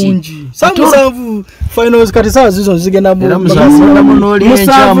temubaamu kaki samusanvu finals kati saa zizo zigenda mu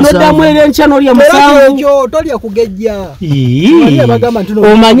musanvu nodamu eri enkya n'olya musanvu tolya kugejja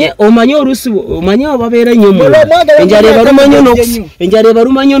omanye oluusi omanye ababeera nnyo mu enjala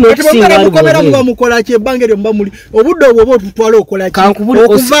ebaluma nnyo n'okusinga mukola ki ebbanga eryo muba muli obudde obwo oba otutwala okola ki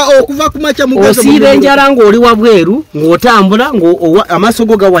okuva ku makya mugazi osiiba enjala ng'oli wabweru ng'otambula amaaso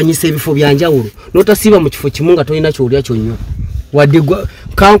go gawanyisa ebifo bya njawulo n'otasiiba mu kifo kimu nga tolina kyolya kyonywa wadde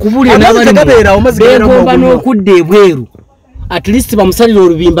kankubulire n'abalibeegomba n'okudda ebweru at least bamusalire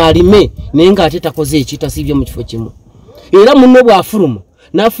olubimba alime naye ng'ate takoze eki tasiibye mu kifo kimu era munno bw'afuluma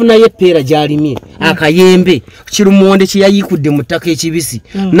n'afunayo eppeera gy'alimye akayembe kirumonde kye yayiikudde mu ttaka ekibisi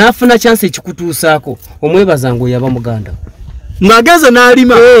n'afuna chance ekikutuusaako omwebazanga oyaba muganda ng'ageze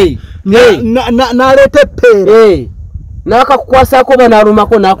n'alima n'aleeta eppeera n'akakukwasaako oba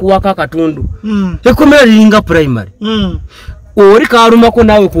n'alumako n'akuwaako akatundu ekkomera liringa primary oli kaalumako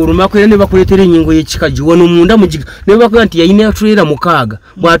naawe kuolumako era ne bakuleetera ennyingo y'ekikaju wano munda mugiga ne bakuga nti yayina tulera 6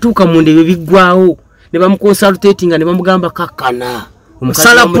 bw'atuuka munda ebyo biggwawo ne bamukonsaltatinga ne bamugamba kakkana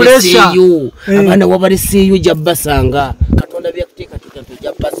omusala puleseeyo abaana wabaleseeyo jabbasanga katonda byakuteekateeka nti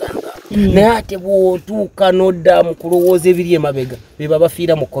jabbasanga naye ate bw'otuuka n'odda mu kulowooza ebiri emabega be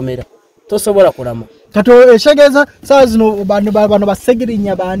babafiira mu kkomera tosobola kulama kato eshegeza saa zino bano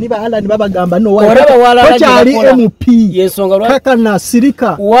basegirinya bani ba Alan babagamba no wakyali MP yensonga kaka na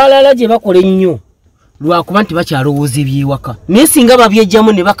sirika walala gye bakola ennyo lwakuba nti bakyalowooza ebyewaka naye singa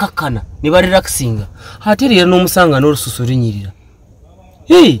babyejjamu ne bakakkana ne barelaxinga ate era n'omusanga n'olususu lunyirira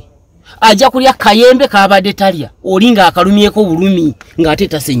ajja kulya kayembe kabadde talya oli nga akalumyeko bulumi ng'ate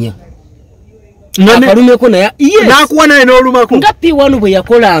tasenya akalumeko naye nakuwa naye n'olumako nga P1 bwe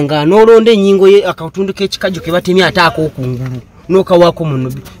yakolanga n'olonda ennyingo ye akatundu k'ekikajjo ke batemye ate ak'okungulu n'okawaako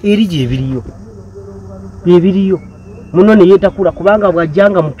muno eri gye ebiriyo muno ne yeetakula kubanga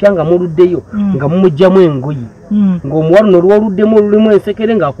bw'ajjanga mupyanga muluddeyo nga mumugjamu engoyi ng'omuwala n'olwoluddemu olulimu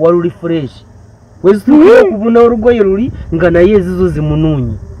ensekere ng'akuwa luli fresh wezituukira okubuna olugoye luli nga naye ezizo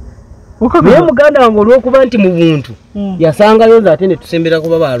zimunuunye naye muganda wange olw'okuba nti mu buntu yasangayo nze ate ne tusembera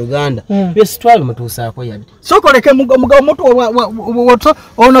kuba ba Luganda besi twabimutuusaako yadde sokoleke mugabo mutu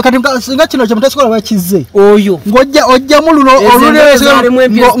ono kati singa kino kye mutasobola bakize oyo ng'ojjamu luno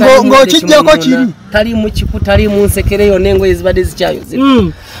ng'okijjako kiri tali mu kiku tali mu nsekere yonna engoye zibadde zikyayoze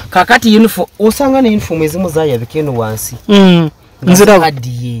kakati uniform osanga ne uniform ezimu zaayabika eno wansi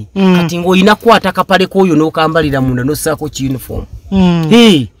nzirabaddiye kati ng'olina kukwata akapale k'oyo n'okambalira munda n'ossaako ki uniform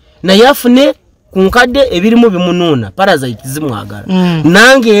naye afune ku nkadde ebirimu bimunuuna parasite zimwagala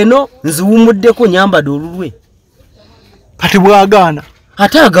nange eno nziwumuddeko nyambadde olulwe kati bwagaana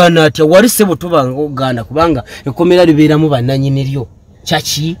ate agaana atya wali ssebo tubanga ogaana kubanga ekkomera libeeramu bannannyini lyo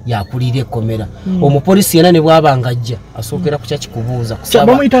kyaki yakulira ekkomera omupolisi yena ne bwabanga ajja asookera ku kyaki kubuuza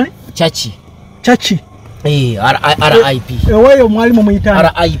kusaba kyaki RIP eweyo mwalimu muyitani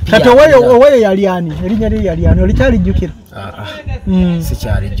kati eweyo yali ani erinnya lye yali ani olikyalijjukira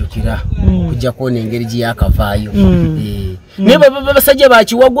sikyalijjukira kujja kuona engeri gye yakavaayo naye basajja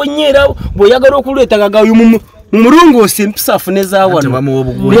bakiwago nnyo era bw'oyagala okuleeta gagayo murungo simpisa funeza wano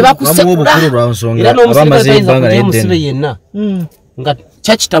beba kusebula era no musibanga tayinza kujja musibe yenna nga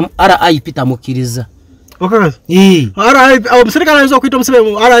chachita RIP tamukiriza RIP omusirikale ayinza okuyita omusibe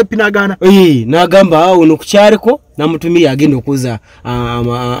RIP nagana nagamba awo no kukyariko namutumira agenda okuza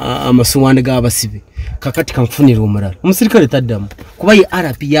amasuwande g'abasibe kakati kamfunira omulala omusirikale taddamu kuba ye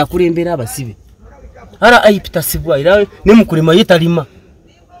RIP yakulembera abasibe RIP tasibwa era ne mukulima ye talima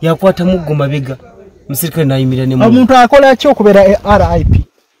yakwata muggo mabega omusirikale nayimira ne omuntu akola ki okubeera RIP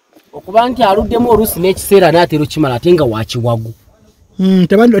okuba nti aluddemu oluusi n'ekiseera n'ateero kimala ate nga wakiwagu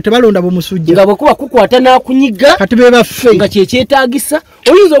tebalonda bomusujja nga bwekuba kukwata n'akunyiga kati bebaffe nga kyetagisa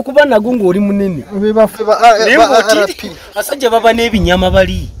oyinza okuba nago ng'oli munene bebaffe asajja baba n'ebinyama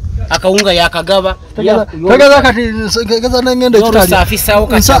bali akawunga yakagaba tegeza kati gegeza n'engendo ekitali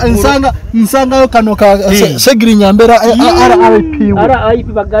nsangayo kano ka segirinya mbera RIP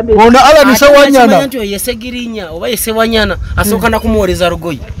bagambe ona ala ni sewanyana nti yesegirinya oba yesewanyana asooka na kumuwoleza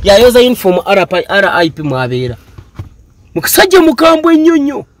rugoyi yayoza uniform RIP mwabeera mukasajja mukambwe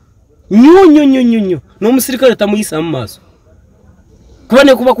nyonyo n'omusirikale tamuyisa mu maaso kuba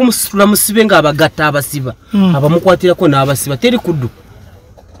ne kuba kumusitula musibe nga abagatta abasiba abamukwatirako n'abasiba teri kuddu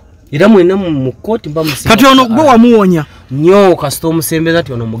era mwena mu kooti mba musiba kati ono gwe wamuwonya nnyo kasita omusembeza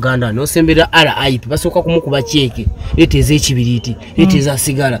ati ono muganda n'osembera RIP basooka kumukuba kyeke leeta ez'ekibiriiti leeta eza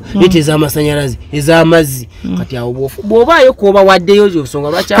sigala leeta ez'amasanyalaze ez'amazzi kati awo bwofu bw'obaayo kwoba waddeyo gyosonga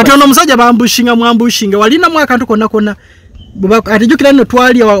lwaki kati ono omusajja mwambushinga walinamu akantu konna atijukira nno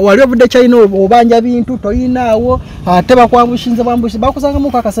twali wali ovudde China obanja bintu toyinaawo ate bakwambushinze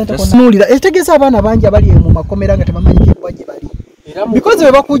bakusangamu akasente konnulira ekitegeeza abaana bangi abali mu makomera nga temamanyikibwa gye bali because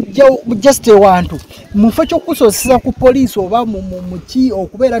we bakujja just wantu mufo ky'okusosesa ku poliisi oba muki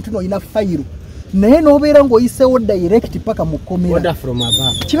okubeera nti noyina fayiro naye n'obeera ng'oyiseewo direct paka mu komera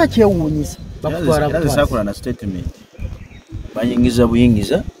kiba kyewuunyisa sakola na statement bayingiza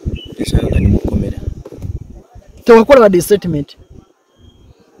buyingiza esanga ni mukomera tewakola wadde statement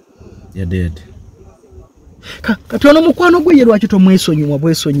ya dead kati ono mukwano gwe ye lwaki tomwesonyiwa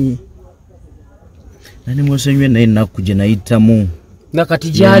bwesonyi nani mwesonyiwe naye nakuje nayitamu nakati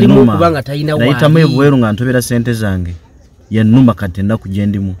gyalimu kubanga talina waali nayitamu ebweru nga ntobera sente zange yannuma kati nakuje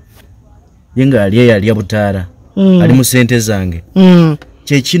ndimu yenga yali butaara ali mu sente zange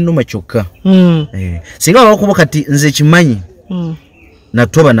kyekinnuma kyokka singa wakuba kati nze kimanyi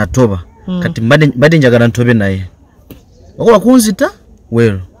natoba kati mbadde njagala ntobe naye wakuba kunzita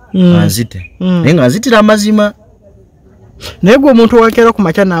weero anzite naye nga nzitira amazima naye gwe omuntu wakeera ku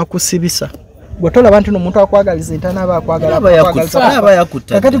makya n'akusibisa gwe tolaba nti n'omuntu akwagaliza entaana aba akwagala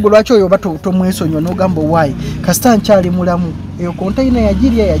kakati gwe lwaki oyo oba tomwesonyiwa n'ogamba owaayi kasita nkyali mulamu eyo konteyina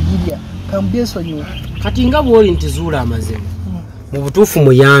yagirya kambyesonyiwa kati nga bw'oli nti zuula amazima mu butuufu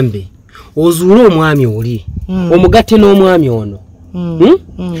muyambe ozuule omwami oli omugatte n'omwami ono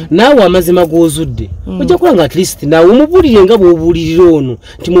naawe amazima g'ozudde ojja kuba nga at least naawe omubulire nga bw'obuulirira ono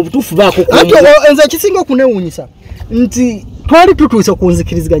nti mu butuufu baako nze ekisinga okunewuunyisa nti twali tutuuse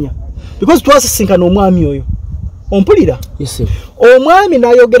kunzikiriziganya because twasisinkana omwami oyo ompulira omwami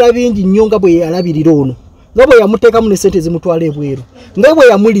n'ayogera bingi nnyo nga bwe yalabirira ono nga bwe yamuteekamu ne sente zimutwala ebweru nga bwe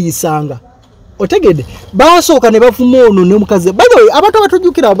yamuliisanga otegedde basooka ne bavuma ono n'omukazi bano abantu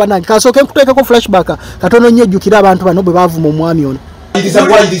abatujjukira abanange kasooke nkuteekako flashback katono nnyo ejjukira abantu bano bwe bavuma omwami ono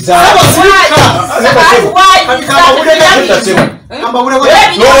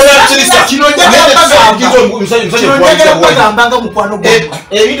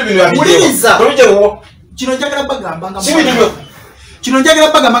kino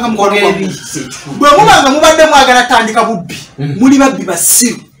njagala bagambanga mukwano gwe bwe mubanga mubadde mwagala tandika bubbi muli babbi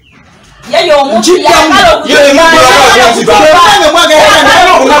basiru yeyo omuntu yakala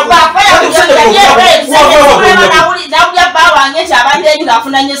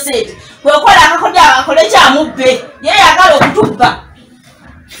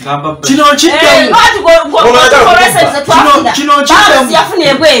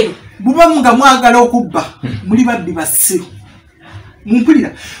buba nga mwagala okubba muli babbi basiru mumpulira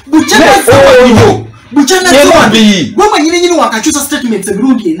gwe mwenyininyini wakakyusa statements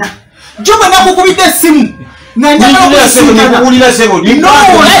ebirungi ena Juma nakukubita simu na njagala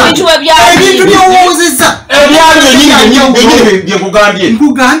ebintu byowooziza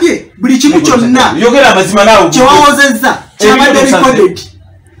nkugambye buli kimu kyonna kyewawoozezza kyabadde recorded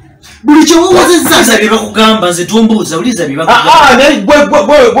buli kyewawoozezza byebakugamba nze tumbuuza uliza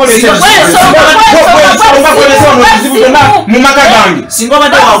mumaka gange singa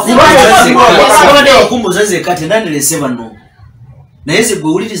obadde wakumbuuza ze kati ndandireese bano naye ze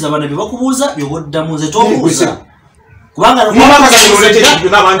gwe wuliriza bana bye bakubuuza byoboddamu nze tobuuza kubanga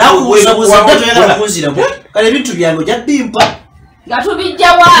nakubuuza kunzira kale ebintu byange ojja bimpa nga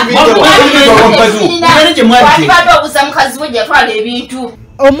tubijja wa obuza mukazi we gyatwala ebintu.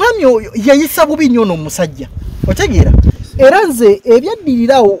 Omwami oyo yayisa bubi nnyo n'omusajja otegeera era nze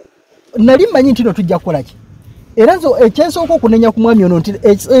ebyaddirirawo nali mmanyi nti no tujja kukolaki era nze ekyensooka okunenya ku mwami ono nti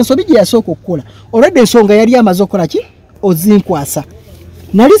ensobi gye yasooka okukola olwedde ensonga yali amaze okukolaki ozinkwasa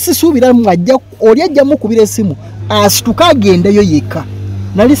nali sisuubiramu oli ajja mukubira essimu asituka agendeyo yekka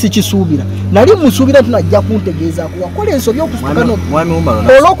nali sikisuubira nali musuubira nti najja kuntegeezaako wakola ensobi okusituka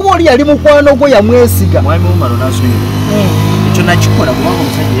olw'okuba oli yali mukwano gwe yamwesiga ekyo nakikola kubanga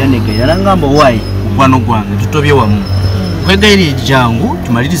omusajja yanegayira nangamba owaayi mukwano gwange tutobye wamu kwegayira ejjangu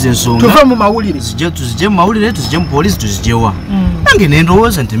tumalirize ensonga tuve mu mawulire tuzije mu mawulire tuzije mu poliisi tuzijewa nange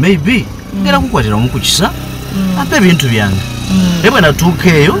nendowooza nti maybe ngera kukwatira omu ku kisa ape ebintu byange naye bwe natuuka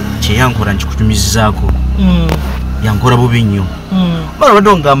eyo kyeyankola nkikutumizizaako yankola bubi nnyo mala obadde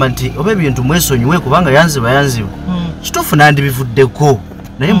ongamba nti oba ebintu mwesonyiwe kubanga yanziba kituufu nandibivuddeko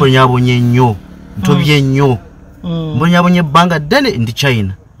naye mbonyabonye nnyo ntobye nnyo mbonyabonye ebbanga ddene ndi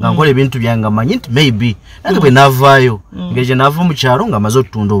China nga nkola ebintu byange manyi nti maybe nange bwe naavaayo engeri gye naava mu kyalo nga amaze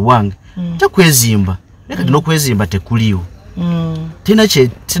okutunda obwange tekwezimba naye kati n'okwezimba tekuliwo tina kyo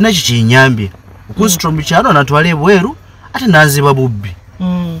kinyambye okunzitula mu kyalo natwala ebweru ate nanziba bubbi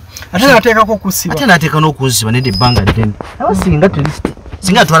ate nateekako okusiba ate nateeka n'okunsiba nedda ebbanga ddene aba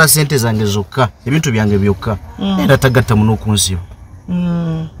singa atwala sente zange zokka ebintu byange byokka era tagattamu n'okunsiba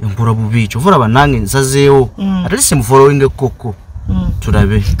enkola bubi ekyo olaba nange nsazeewo ate simufolowinga ekkokko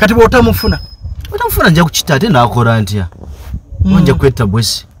tulabe kati bw'otamufuna nja kukita ate naakola ntya nja kwetta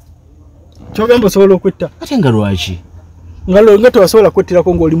bwesi kyogamba osobola okwetta ate nga lwaki nga tewasobola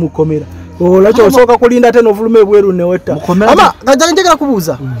kwettirako ng'oli mukomera olwaki osooka kulinda ate n'ovuluma ebweru newetta ama kajja njagala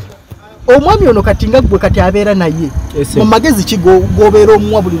kubuuza omwami ono kati nga gwe kati abeera naye mu magezi ki g'obeera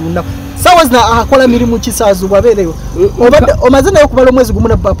omuwa buli lunaku sawa zina akola mirimu kisaazu bwabeereyo omaze naye okubala omwezi gumu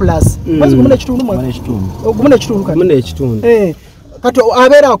ne plus mwezi gumu n'ekitundu kati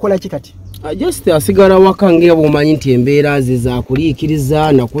abeera akola ki kati just asigala waka ngera bwomanyi nti embeera ze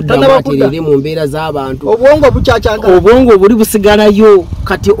zakuliikiriza nakuddamu aterere mu mbeera z'abantu obwongo buli busigalayo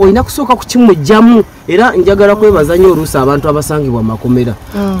kati olina kusooka kukimugjamu era njagala kwebaza nnyo oluusi abantu abasangibwa makomera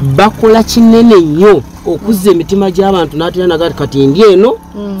bakola kinene nnyo okuzza emitima gy'abantu n'atera nagati kati ndi eno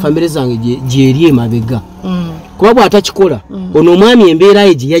famire zange gyeri emabega kuba bw'atakikola ono omwami embeera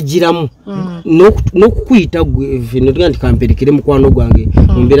ye gye yagiramu n'okukuyita gwe nti kamperekere mukwano gwange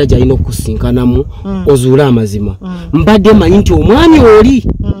mu mbeera gy'alina okukusinkanamu ozuule amazima mbadde manyi nti omwami oli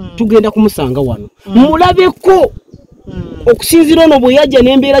tugenda kumusanga wano mulabeko okusinziira ono bwe yajja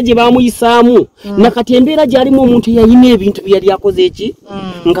n'embeera gye bamuyisaamu nakati embeera gy'alimu omuntu eyalina ebintu bye yali akoze eki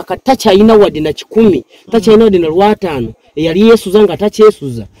nga kati takyalina wadde na 10 takyalina wadde na 5 eyali yeesuza nga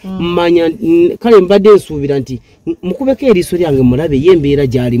takyesuza mmanya kale mbadde nsuubira nti mukubeko eriiso lyange mulabe ye embeera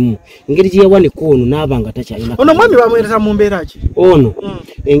gy'alimu engeri gye yawaniko ono n'aba nga takyalina ono mwami bamwereza mu mbeera ki ono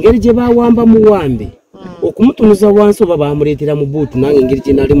engeri gye bawamba muwambe okumutunuza wansi oba bamuleetera mu buutu nange engeri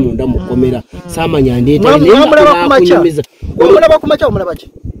gye nali munda mukomera saamanya ndeetakunyumiza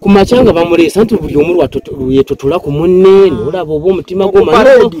ku makya nga bamuleesa nti buli omu yetotula ku munne nolaba oba omutima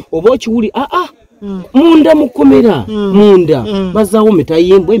gw'omanya oba okiwuli munda mukomera munda bazaawo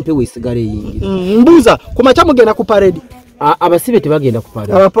metayimbwa empewo esigala eyingira mbuuza ku makya mugenda ku parade abasibe tebagenda ku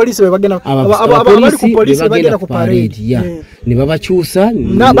parade abapoliisi bagenda ku parade ne babakyusa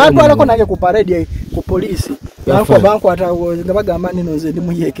batwalako nange ku parade ku poliisi bankwata nga bagamba nino nze ndi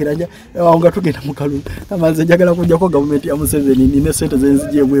muyeekera awo nga tugenda mu kalulu amanze njagala kujjako gavumenti ya Museveni nine sente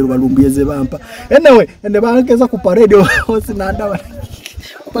zenzijja ebweru balumbuye ze bampa anyway ne bankeza ku parade osinandaba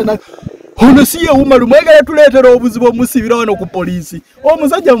ono siye umalu mwegala tuleetera obuzibu omusibira wano ku poliisi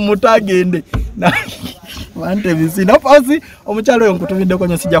omusajja mumutagende wante bisina fasi omukyalo oyo nkutumiddeko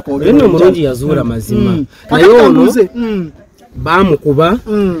nyo sijja kwogera eno omulungi yazuula mazima naye ono bamukuba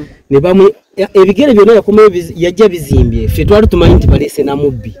ne bamu ebigere byonna yakomayo yajja bizimbye ffe twali tumanyi nti baleese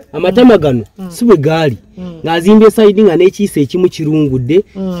namubbi amatama gano si bwe gaali ng'azimbye sayidi nga n'ekiisa ekimu kirungudde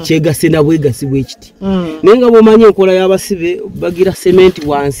kyegase na bwegasi bw'ekiti naye nga bw'omanyi enkola y'abasibe bagira sementi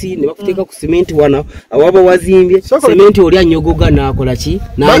wansi ne bakuteeka ku sementi wano awaba wazimbye sementi oli anyogoga n'akola ki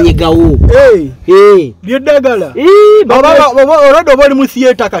n'anyigawo byeddagala olwadde oba oli mu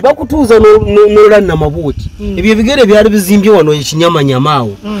theatre kati bakutuuza n'olanna mabuuti ebyo ebigere byali bizimbye wano ekinyamanyama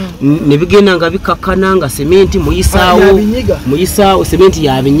awo ne bigenda nga bikakkana nga sementi muyisaawo sementi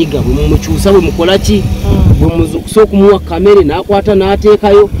yabinyiga bwe mumukyusa bwe mukola ki bwe muzukusa okumuwa kamere n'akwata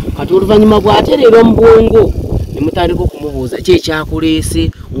n'ateekayo kati oluvannyuma bw'atereera mu bwongo ne mutandika okumubuuza ki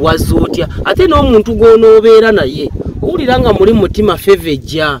ekyakuleese wazze otya ate n'omuntu gw'onoobeera naye owuliranga muli mutima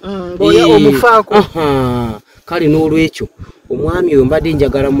fevejja omufaako kale n'olwekyo omwami oyo mbadde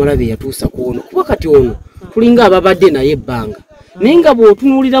njagala mulabe yatuusa ku ono kuba kati ono tulinga ababadde naye ebbanga naye nga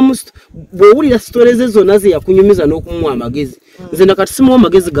bw'otunuulira bw'owulira sitole ze zonna ze yakunyumiza n'okumuwa amagezi nze nakati simuwa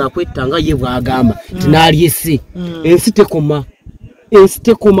amagezi gakwetta ye bw'agamba nti n'alyesse ensi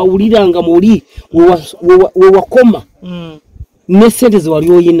tekoma wuliranga muli wewakoma n'essente ze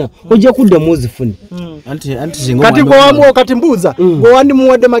wali oyina ojja kuddamu ozifune kati gwewamuwa kati mbuuza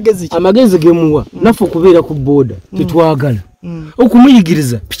gwewandimuwadde magezi ki amagezi gemuwa naffe okubeera ku booda tetwagala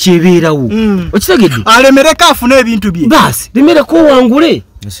okumuyigiriza piki ebeerawo okitegedde alemereko afune ebintu bye baasi lemereko owangule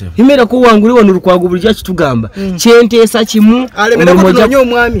wano Lukwago buli kyakitugamba kyenteesa kimu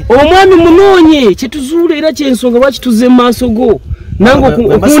omwami munoonye kyetuzuula era kyensonga lwaki tuzze mu maaso go nange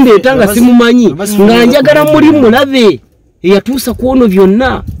okundeeta nga simumanyi nga njagala muli mulabe eyatuusa ku ono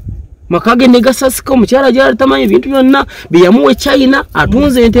byonna makage negasasika omukyala gyali tamanyi ebintu byonna byeyamuwa China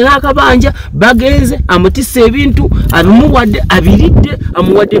atunze ente n'akabanja bagenze amutisse ebintu abimuwadde abiridde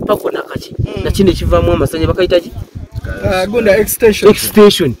amuwadde pako nakaki nakino ekivaamu amasanya bakayitaki gunda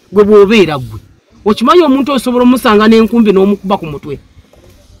extension gwe bw'obeera gwe okimanyi omuntu osobola omusanga n'enkumbi n'omukuba ku mutwe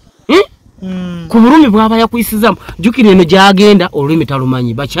ku bulumi bw'aba yakuyisizamu jjukira eno gy'agenda olulimi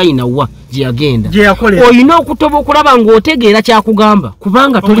talumanyi Bachina wa gy'agenda olina okutoba okulaba ng'otegeera kyakugamba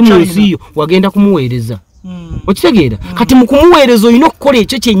kubanga toli mu nsi yo wagenda kumuweereza okitegeera kati mu kumuweereza olina okukola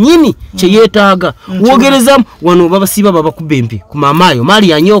ekyo kyennyini kye yeetaaga wogerezamu wano babasiiba babakubba empi ku maamaayo maali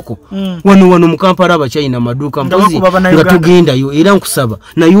yanyoko wano mu Kampala Abachina maduuka mpozi nga tugendayo era nkusaba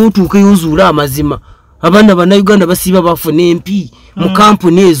naye otuukeyo ozuula amazima abaana bannayuganda basiiba bafuna empi mu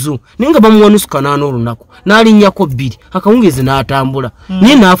kampuni ezo naye nga bamuwanusuka n'olunaku n'alinnyako 2 akawungezi n'atambula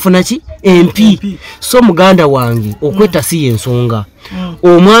naye n'afuna ki empi so muganda wange okwetta si y'ensonga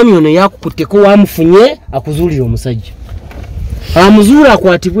omwami ono yakukutteko wamufunye akuzuulira omusajja amuzuula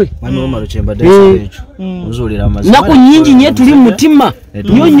akwatibwe naku nnyingi nye tuli mu mutima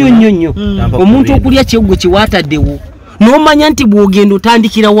nnyo omuntu okulya kyeggwe kyewaataddewo n'omanya nti bw'ogenda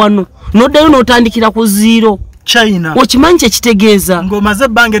otandikira wano n'oddayo n'otandikira ku zero China okimanyi kyekitegeeza ng'omaze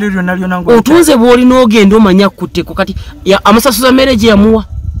ebbanga eryo lyonna otunze bw'olina ogenda omanya kutteko kati amasasuza mmere gye yamuwa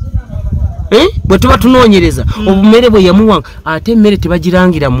bwe tuba tunoonyereza obumere bwe yamuwanga ate emmere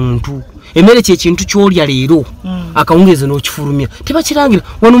tebagirangira muntu emmere kyekintu ky'olya leero akawungezi n'okifulumya tebakirangira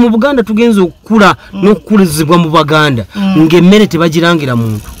wano mu Buganda tugenze okukula n'okukulizibwa mu Baganda ng'emmere tebagirangira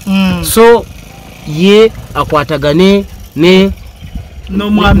muntu so ye akwatagane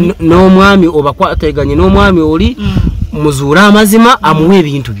n'omwami obakwataganye n'omwami oli muzuula amazima amuwa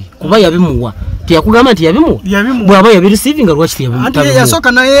ebintu bye kuba yabimuwa teyakugamba nti yabimuwa bw'aba yabirisiivinga lwaki teyabimuwa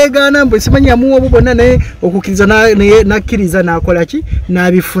yasooka nayeegaana mbwe simanyi yamuwa obo bonna naye okukkiriza nakkiriza n'akola ki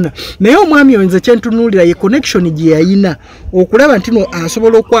n'abifuna naye omwami oyo nze kyentunuulira ye connection gye yayina okulaba nti no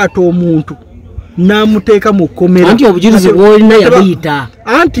asobola okukwata omuntu namuteeka mu kkomera anti obujulizi bw'olina yabuyita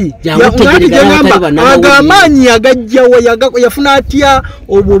anti aga amaanyi agajjawa yafuna atya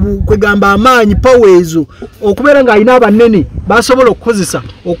obwo kwegamba amaanyi paweezo okubeera ng'alina abanene basobola okukozesa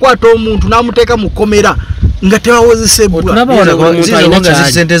okwata omuntu n'amuteeka mu kkomera nga tebawozesebwa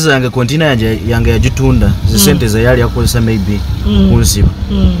zisente zange kontina yange yagitunda zisente ze yali akozesa maybe kunsiba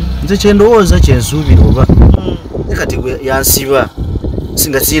nze kyendowooza kyensuubira oba kati yansiba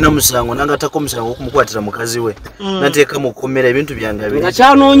singa sina musango nanga atako musango okumukwatira mukazi we nateeka mu kkomera ebintu byange abiri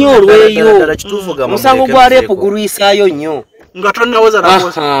ngakyanoonye olweyo musango gwa repo gulwisaayo nnyo nga tonnawoza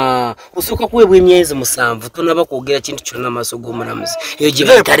nawoza osooka kuweebwa emyezi 7 tonaba kwogera kintu kyonna maaso g'omulamuzi eyo gye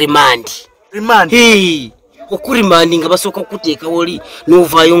bayita rimandi okurimandi nga basooka kuteeka woli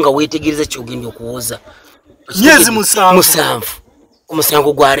n'ovaayo nga weetegereza kyogenda okuwoza myezi 7 ku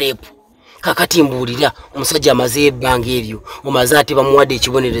musango gwa repo kakati mbuulira omusajja amaze ebbanga eryo omaze ate bamuwadde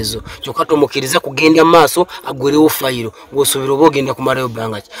ekibonerezo kyokka tomukkiriza kugenda maaso aggwerewo fayiro ng'osuubira oba ogenda kumalayo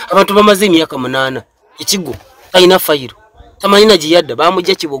bbanga ki abantu bamaze emyaka 8 ekigo talina fayiro tamanyi na gye yadda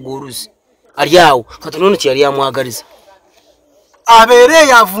baamugja kibogooluzi ali awo kati noono kye yali amwagaliza abeere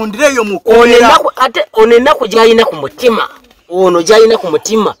eyo avundire eyo mu kkomera ate ono ennaku gy'alina ku mutima gy'alina ku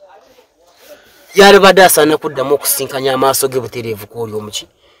mutima yalibadde asaana kuddamu okusinkanya amaaso ge butereevu k'oli omuki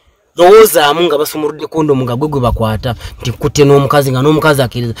lowoozaamu nga basumuludde kondomu nga gwe bakwata nti kutte n'omukazi nga n'omukazi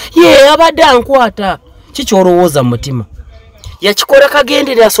akkiriza ye abadde ankwata kikyolowooza mu mutima yakikola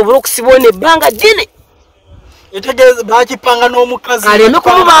kagendere asobole okusibona ebbanga ddene etegeeza bakipanga n'omukazi aleme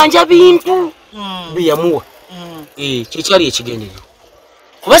kumubanja bintu bye yamuwa kyekyali ekigendererwa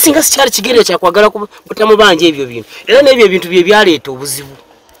kuba singa sikyali kigendere kyakwagala butamubanja ebyo bintu era n'ebyo ebintu bye byaleeta obuzibu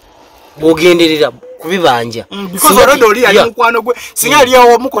bw'ogenderera kubibanja because already oli ali mukwano gwe singa ali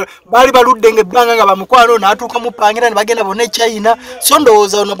awo mukola bali baludde ngebbanga nga bamukwano n'atuuka mupangira ne bagenda bonna China so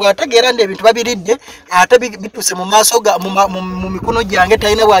ndowooza ono bw'ategeera nti ebintu babiridde ate bituse mu maaso mu mikono gyange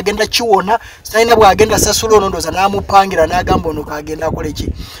talina bw'agenda kiwona talina bw'agenda sasula ono ndowooza n'amupangira n'agamba ono kagenda akole ki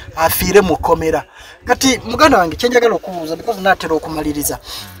afiire Mukomera kati muganda wange kyenjagala okubuuza because naatera okumaliriza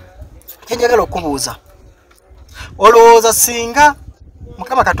kyenjagala okubuuza olowooza singa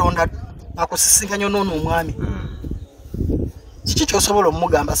Mukama Katonda akusisinkanya n'ono omwami kiki kyosobola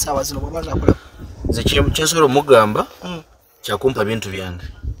omugamba saawa zino bw'amala akola nze kyensobola omugamba kyakumpa bintu byange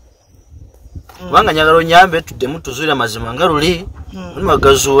kubanga njagala onyambe tuddemu tuzuula mazima nga luli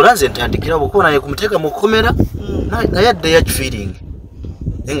nimagazuula nze ntandikira bwokuba naye kumuteeka mu Mukomera naye adde yakifiiringi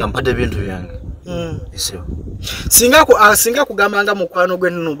naye nga mpadde bintu byange singa kugambanga mukwano gwe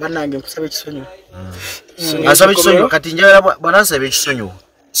nno bannange nkusaba ekisonyiwo asaba ekisonyiwo kati njagala bw'anansaba ekisonyiwo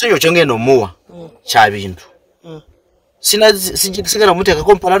ekisonyiwo kyongenda omuwa kya bintu sigenda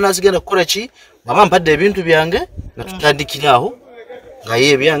kumuteekako mpala nasigenda kukola ki baba mpadde ebintu byange nga tutandikira aho nga ye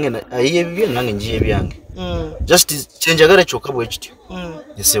ebyange ayiye ebibye nange njiye ebyange just kyenjagala kyokka bwe kityo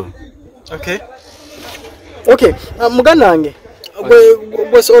esebo okay muganda wange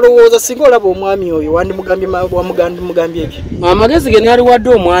gwe olowooza singa olaba omwami oyo wandimugambye ebyo amagezi ge nali wadde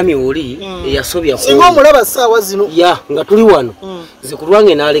omwami oli eyasobya singa omulaba ssaawa zino nga tuli wano zikulu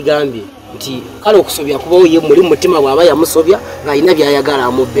wange n'aligambye nti kale okusobya kubawo ye muli mutima bw'aba yamusobya ng'alina by'ayagala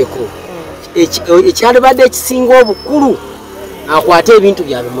amubbeko ekyalibadde ekisinga obukulu akwate ebintu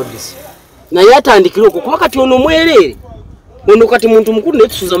byabimuddisa naye atandikire okwo kuba kati ono mwereere ono kati muntu mukulu naye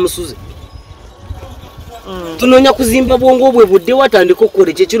tusuza musuze tunoonya kuzimba bwongo bwe budde watandika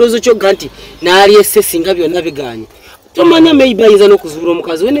okukola ekyekirozo kyogga nti n'alyesse singa byonna biganye tomanya maybe ayinza n'okuzuula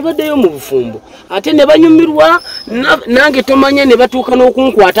omukazi we ne baddeyo mu bufumbo ate ne banyumirwa nange tomanya ne batuuka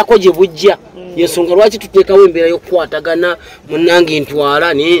n'okunkwatako gye bujja yensonga lwaki tuteekawo embeera y'okukwatagana munnange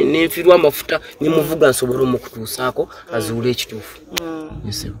ntwala nenfirwa amafuta ne muvuga nsobole omukutuusaako azuula ekituufu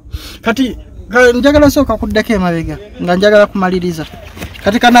kati njagala nsooka kuddako emabega nga njagala kumaliriza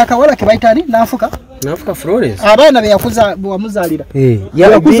kati kana akawala ke bayitani nafuka Florence abaana be yakuza bwamuzaalira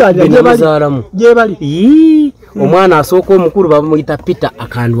gye bali omwana asooka omukulu bamuyita Peter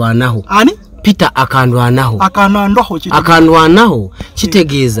akandwanaho ani Peter akandwanaho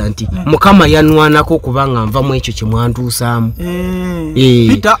kitegeeza nti Mukama yanwanako kubanga nva mu ekyo kimwantuusaamu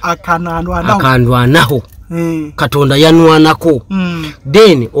Peter akandwanaho Katonda yanwanako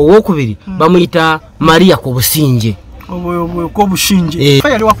then owokubiri bamuyita Maria ko businje ko bushinje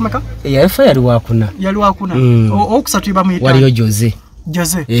yali wakumeka yali wakuna okusatu bamuyita waliyo Jose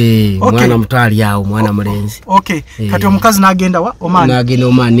mwana mutwali awo mwana mulenzi kati omukazi n'agenda wa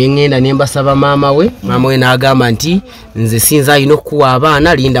omani ngenda nembasaba maama we n'agamba nti nze sinza alina okuwa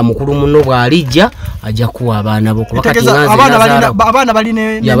abaana linda mukulu muno bw'alijja ajja kuwa abaana bo kuba kati abaana balina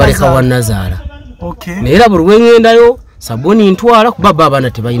yabaleka wa Nazaala naye era buli lwengendayo sabuni ntwala kuba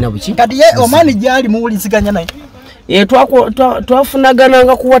abaana tebalina buki kati ye omani gyali muwuliziganya naye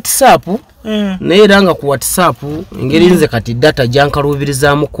twafunagananga ku WhatsApp naye era nga ku WhatsApp engeri nze kati data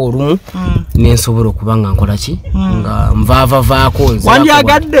jankaluubirizaamuko olumu nensobola okuba nga nkola ki nga nvaavavaako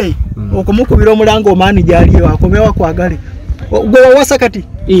wandyagadde okumukubira omulanga omani gyaliyo akomewa kwagale gwe wawasa kati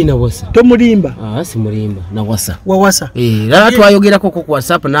nawasa tomulimba simulimba nawasa wawasa era twayogerako ku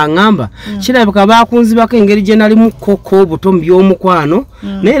WhatsApp n'angamba kirabika baakunzibako engeri gye nalimu koko obuto mu by'omukwano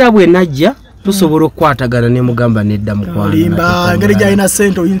naye era bwe najja tusobola okukwatagana ne mugamba nedda mukwano limba ngeri gyalina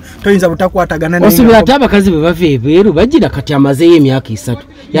sente toyinza butakwatagana ne osubira ate abakazi bwe bava ebweru bajjira kati amazeeyo emyaka 3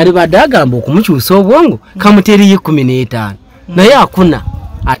 yali badde agamba okumukyusa obwongo kamuteriyo 15 naye akuna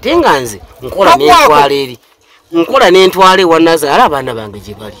ate nga nze nkola n'entwala ewa Nazaala abaana bange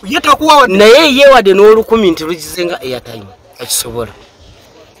gye bali naye yeewadde n'olukumi nti lugizenga airtime akisobola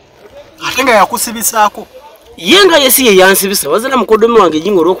ate nga yakusibisaako yenga yesi ye yansibisa wazana mukodomi wange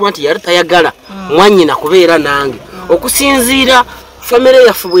jingo olwokuba nti yali tayagala mwannyina kubeera nange okusinziira famire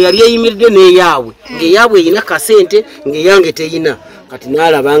yaffe bwe yali eyimiridde n'eyaabwe ng'eyaabwe eyina kasente ng'eyange teyina kati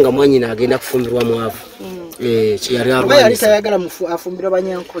n'alabanga mwannyina agenda kufumbirwa mwavu kyeyali alwanyisa tayagala afumbira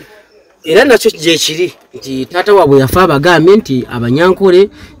banyankole era nakyo gye kiri nti taata waabwe yafa abagambye nti abanyankole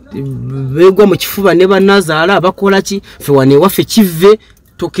beegwa mu kifuba ne bannazaala abakola ki ffe wane waffe kive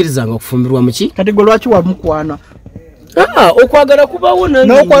tokkirizanga okufumbirwa muki kati gwe lwaki wamukwana okwagala kubawo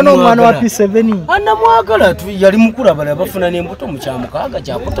n'okwana omwana wa P7 anamwagala yali mukulu abala bafuna n'embuto mu kyamukaaga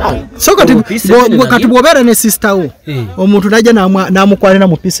kyakutaano so kati bw'obeera ne sister wo omuntu najja n'amukwanira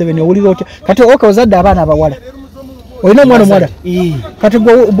mu P7 owulira otya kati ozadde abaana abawala olina omwana omuwala kati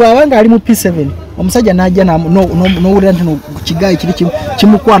bw'abanga ali mu P7 omusajja n'ajja n'owulira nti kigayi kiri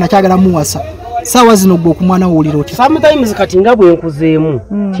kimukwana kyagala muwasa sawa zino gwo ku mwana wulira oti sometimes kati nga bwe nkuzeemu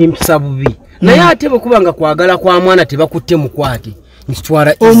kimpisa bubi naye ate bwe kubanga kwagala kwa mwana tebakutte mukwate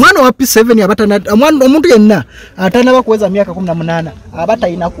ntitwala omwana wa P7 abatana omuntu yenna atanaba kuweza miaka 18 abata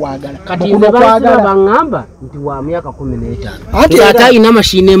ina kwagala kati kwagala bangamba nti wa miaka 15 ate ina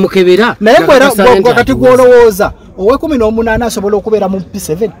mashine mukebera naye kwera kati gwolowooza owe 18 asobola okubeera mu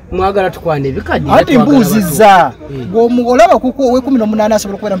P7 mwagala tukwane ebikadi ati mbuziza olaba kuko owe 18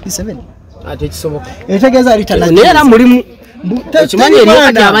 asobola okubeera mu P7 ate kisoboka etegeeza litana neera mulimu Chimani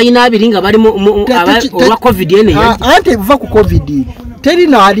eriyo abayina abiri nga bali mu olwa covid ene ante buva ku covid teri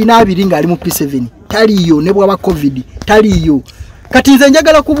na alina abiri nga ali mu P7 taliyo ne bwa covid taliyo kati nze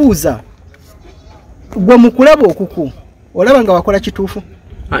njagala kubuuza gwe mukulaba okuku olaba nga wakola kituufu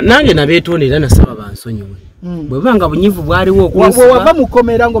nange nabeetondera nasaba bansonyiwe bwe banga bunyivu bwaliwo okunsaba wava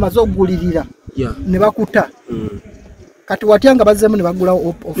mukomera ngo mazo ogulirira ne bakuta kati watyanga bazemu ne bagula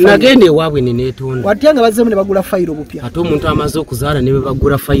nagende ewaabwe ne neetonda watyanga bazemu ne bagula fayiro bupya ate omuntu amaze okuzaala ne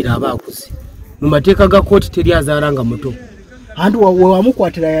bagula fayiro abaakuzi mu mateeka ga kooti teri azaala nga muto anti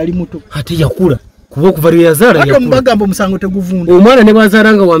wamukwatira yali muto ate yakula kuba okuva lwe yazaala yakula ate mubagamba omusango teguvunda omwana ne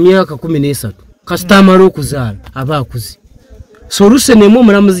bwazaala nga wa myaka 13 kasita amala okuzaala abaakuzi so oluse nemu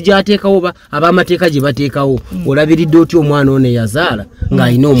omulamuzi gy'ateekawo ab'amateeka gye bateekawo olabiridde otya omwana ono yazaala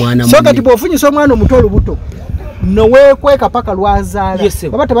ng'alina omwana so kati bw'ofunyisa omwana omuto olubuto nowekweka paka lwazaala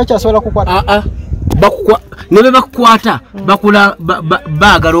baba tebakyasobola kukwata ne be bakukwata bakula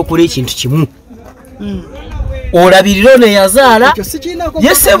baagala okola ekintu kimu olabirira ono yazaala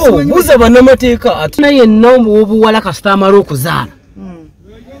yesebo buuza bannamateeka ate naye yenna obuwala kasita amala okuzaala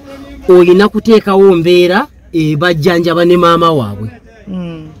olina kuteekawo mbeera bajjanjaba ne maama waabwe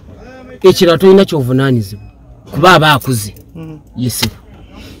ekirala tolina kyovunaanyizibwa kuba aba akuze yesebo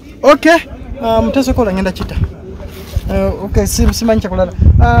okay mtesokola ngenda kita okay simanyi kyakulala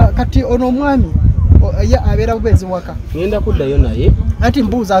kati ono omwami ya abeera bubezi waka ngenda kuddayo naye ati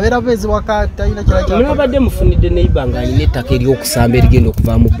mbuuza abeera bubezi waka talina kirala mulabadde mufunidde neiba nga alina ettaka ery'okusamba erigenda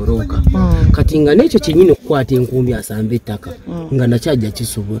okuvaamu buroka kati nga n'ekyo kyennyini okukwata enkumbi asamba ettaka nga nakyajja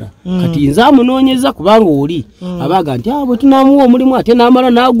kisobola kati nze amunoonyeza kubanga oli abaaga nti bwe tunaamuwa omulimu ate n'amala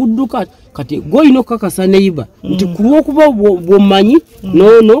n'agudduka kati gw'olina okukakasa neiba nti ku lw'okuba bw'omanyi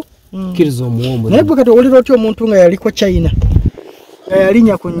noono kiriza omuwombo naye bwe kati owulira otya omuntu nga yaliko China nga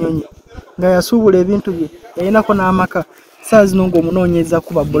yalinya ku nnyonyi nga yasuubula ebintu bye yalinako n'amaka saa zino ng'omunoonyeza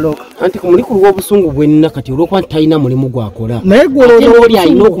kuba buloka anti muli ku lw'obusungu bwenina kati olw'okuba talina mulimu gwakola naye gwoli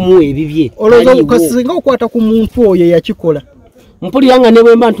alina okumuwa ebibye singa okwata ku muntu oyo yakikola mpulira nga ne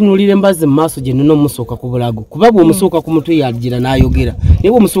bwe mba ntunuulira embazzi mu maaso gye nina omusooka ku bulago kuba bw'omusooka ku mutwe yagira n'ayogera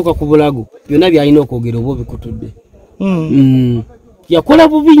naye bw'omusooka ku bulago byonna byalina okwogera oba obikutudde yakola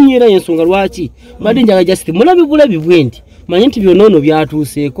bubi nnyo era y'ensonga lwaki mbadde njagala jasiti mulabi bulabi bwe nti manye nti byonoono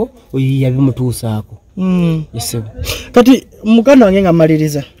byatuuseeko oyo yabimutuusaako yesebo kati muganda wange nga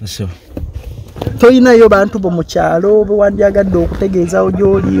mmaliriza toyinayo bantu bo mu kyalo be wandyagadde okutegeezaawo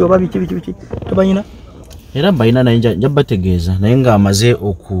gy'oli oba biki tobanyina era balina naye nja bategeeza naye ng'amaze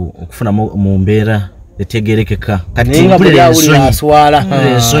okufuna mu mbeera etegerekeka kati mpulira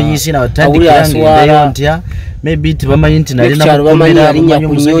ensonyi sina batandikira ngendayo ntya maybe tibamanyi nti nalina mukomera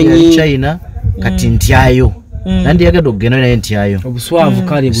omusajja China kati ntyayo nandi yagadde okugenda naye ntyayo obuswavu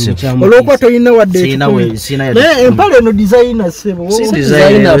kale bulukyamu olw'okuba toyina wadde naye empale eno designer sebo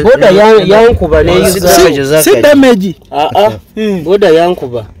designer boda yankuba neyuza si damage boda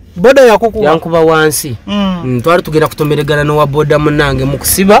yankuba boda yakukuba yankuba wansi twali tugenda kutomeregana n'owa boda munange mu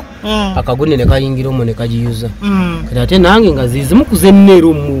kusiba akagune ne kayingira omwo ne kagiyuza kati ate nange nga zizimu kuzenneera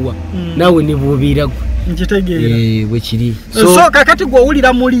omuwa naawe ne buubiira gwe nkitegeera bwe kiri so kakati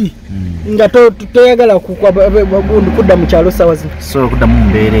gw'owulira muli nga toyagala kudda mu kyalo sawa zino so kuddamu mu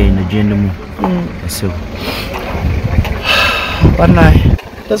mbeera eno gye ndimu esebo bannaye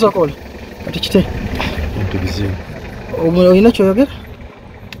tesokola kati kite bintu bizibu olina kyoyogera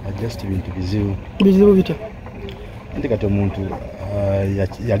just bintu bizibu bitya nti kati omuntu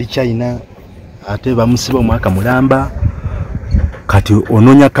yali China ate bamusiba omwaka mulamba kati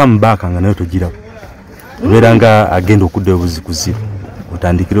onoonya kambaaka nga nayo togirako obeera nga agenda okudda obuzikuzibu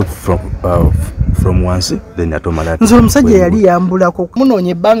otandikire from once then atomala nze omusajja yali yambulako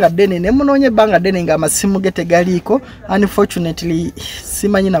munoonya ebbanga ddene ne munoonya ebbanga ddene nga amasimu ge tegaliiko unfortunately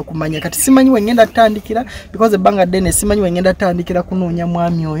simanyi nakumanya kati simanyi wengenda tutandikira because ebbanga ddene simanyi wengenda tutandikira kunoonya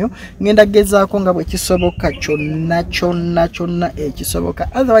mwami oyo ngenda gezaako nga bwe kisoboka kyonna ekisoboka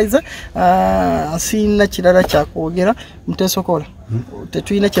otherwise sina kirala kyakwogera mutesokola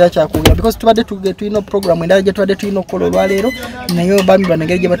tetuyina kirala kyakwogera because tubadde tulina program endala gye tubadde tulina okukola olwaleero naye bami bano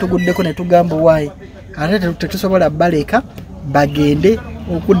engeri gye batuguddeko ne tugamba waayi ate tetusobola baleka bagende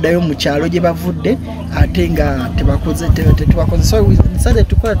okuddayo mu kyalo gye bavudde ate nga tebakoze so we decided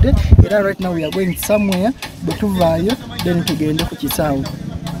to call it era right now we are going somewhere betuvaayo then tugende ku kisaawe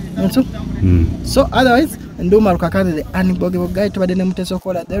so otherwise nduma lukakande the unbogable guy tubadde ne muteso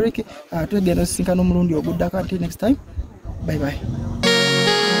kola Derek tugenda osinkana omulundi oguddako until next time bye bye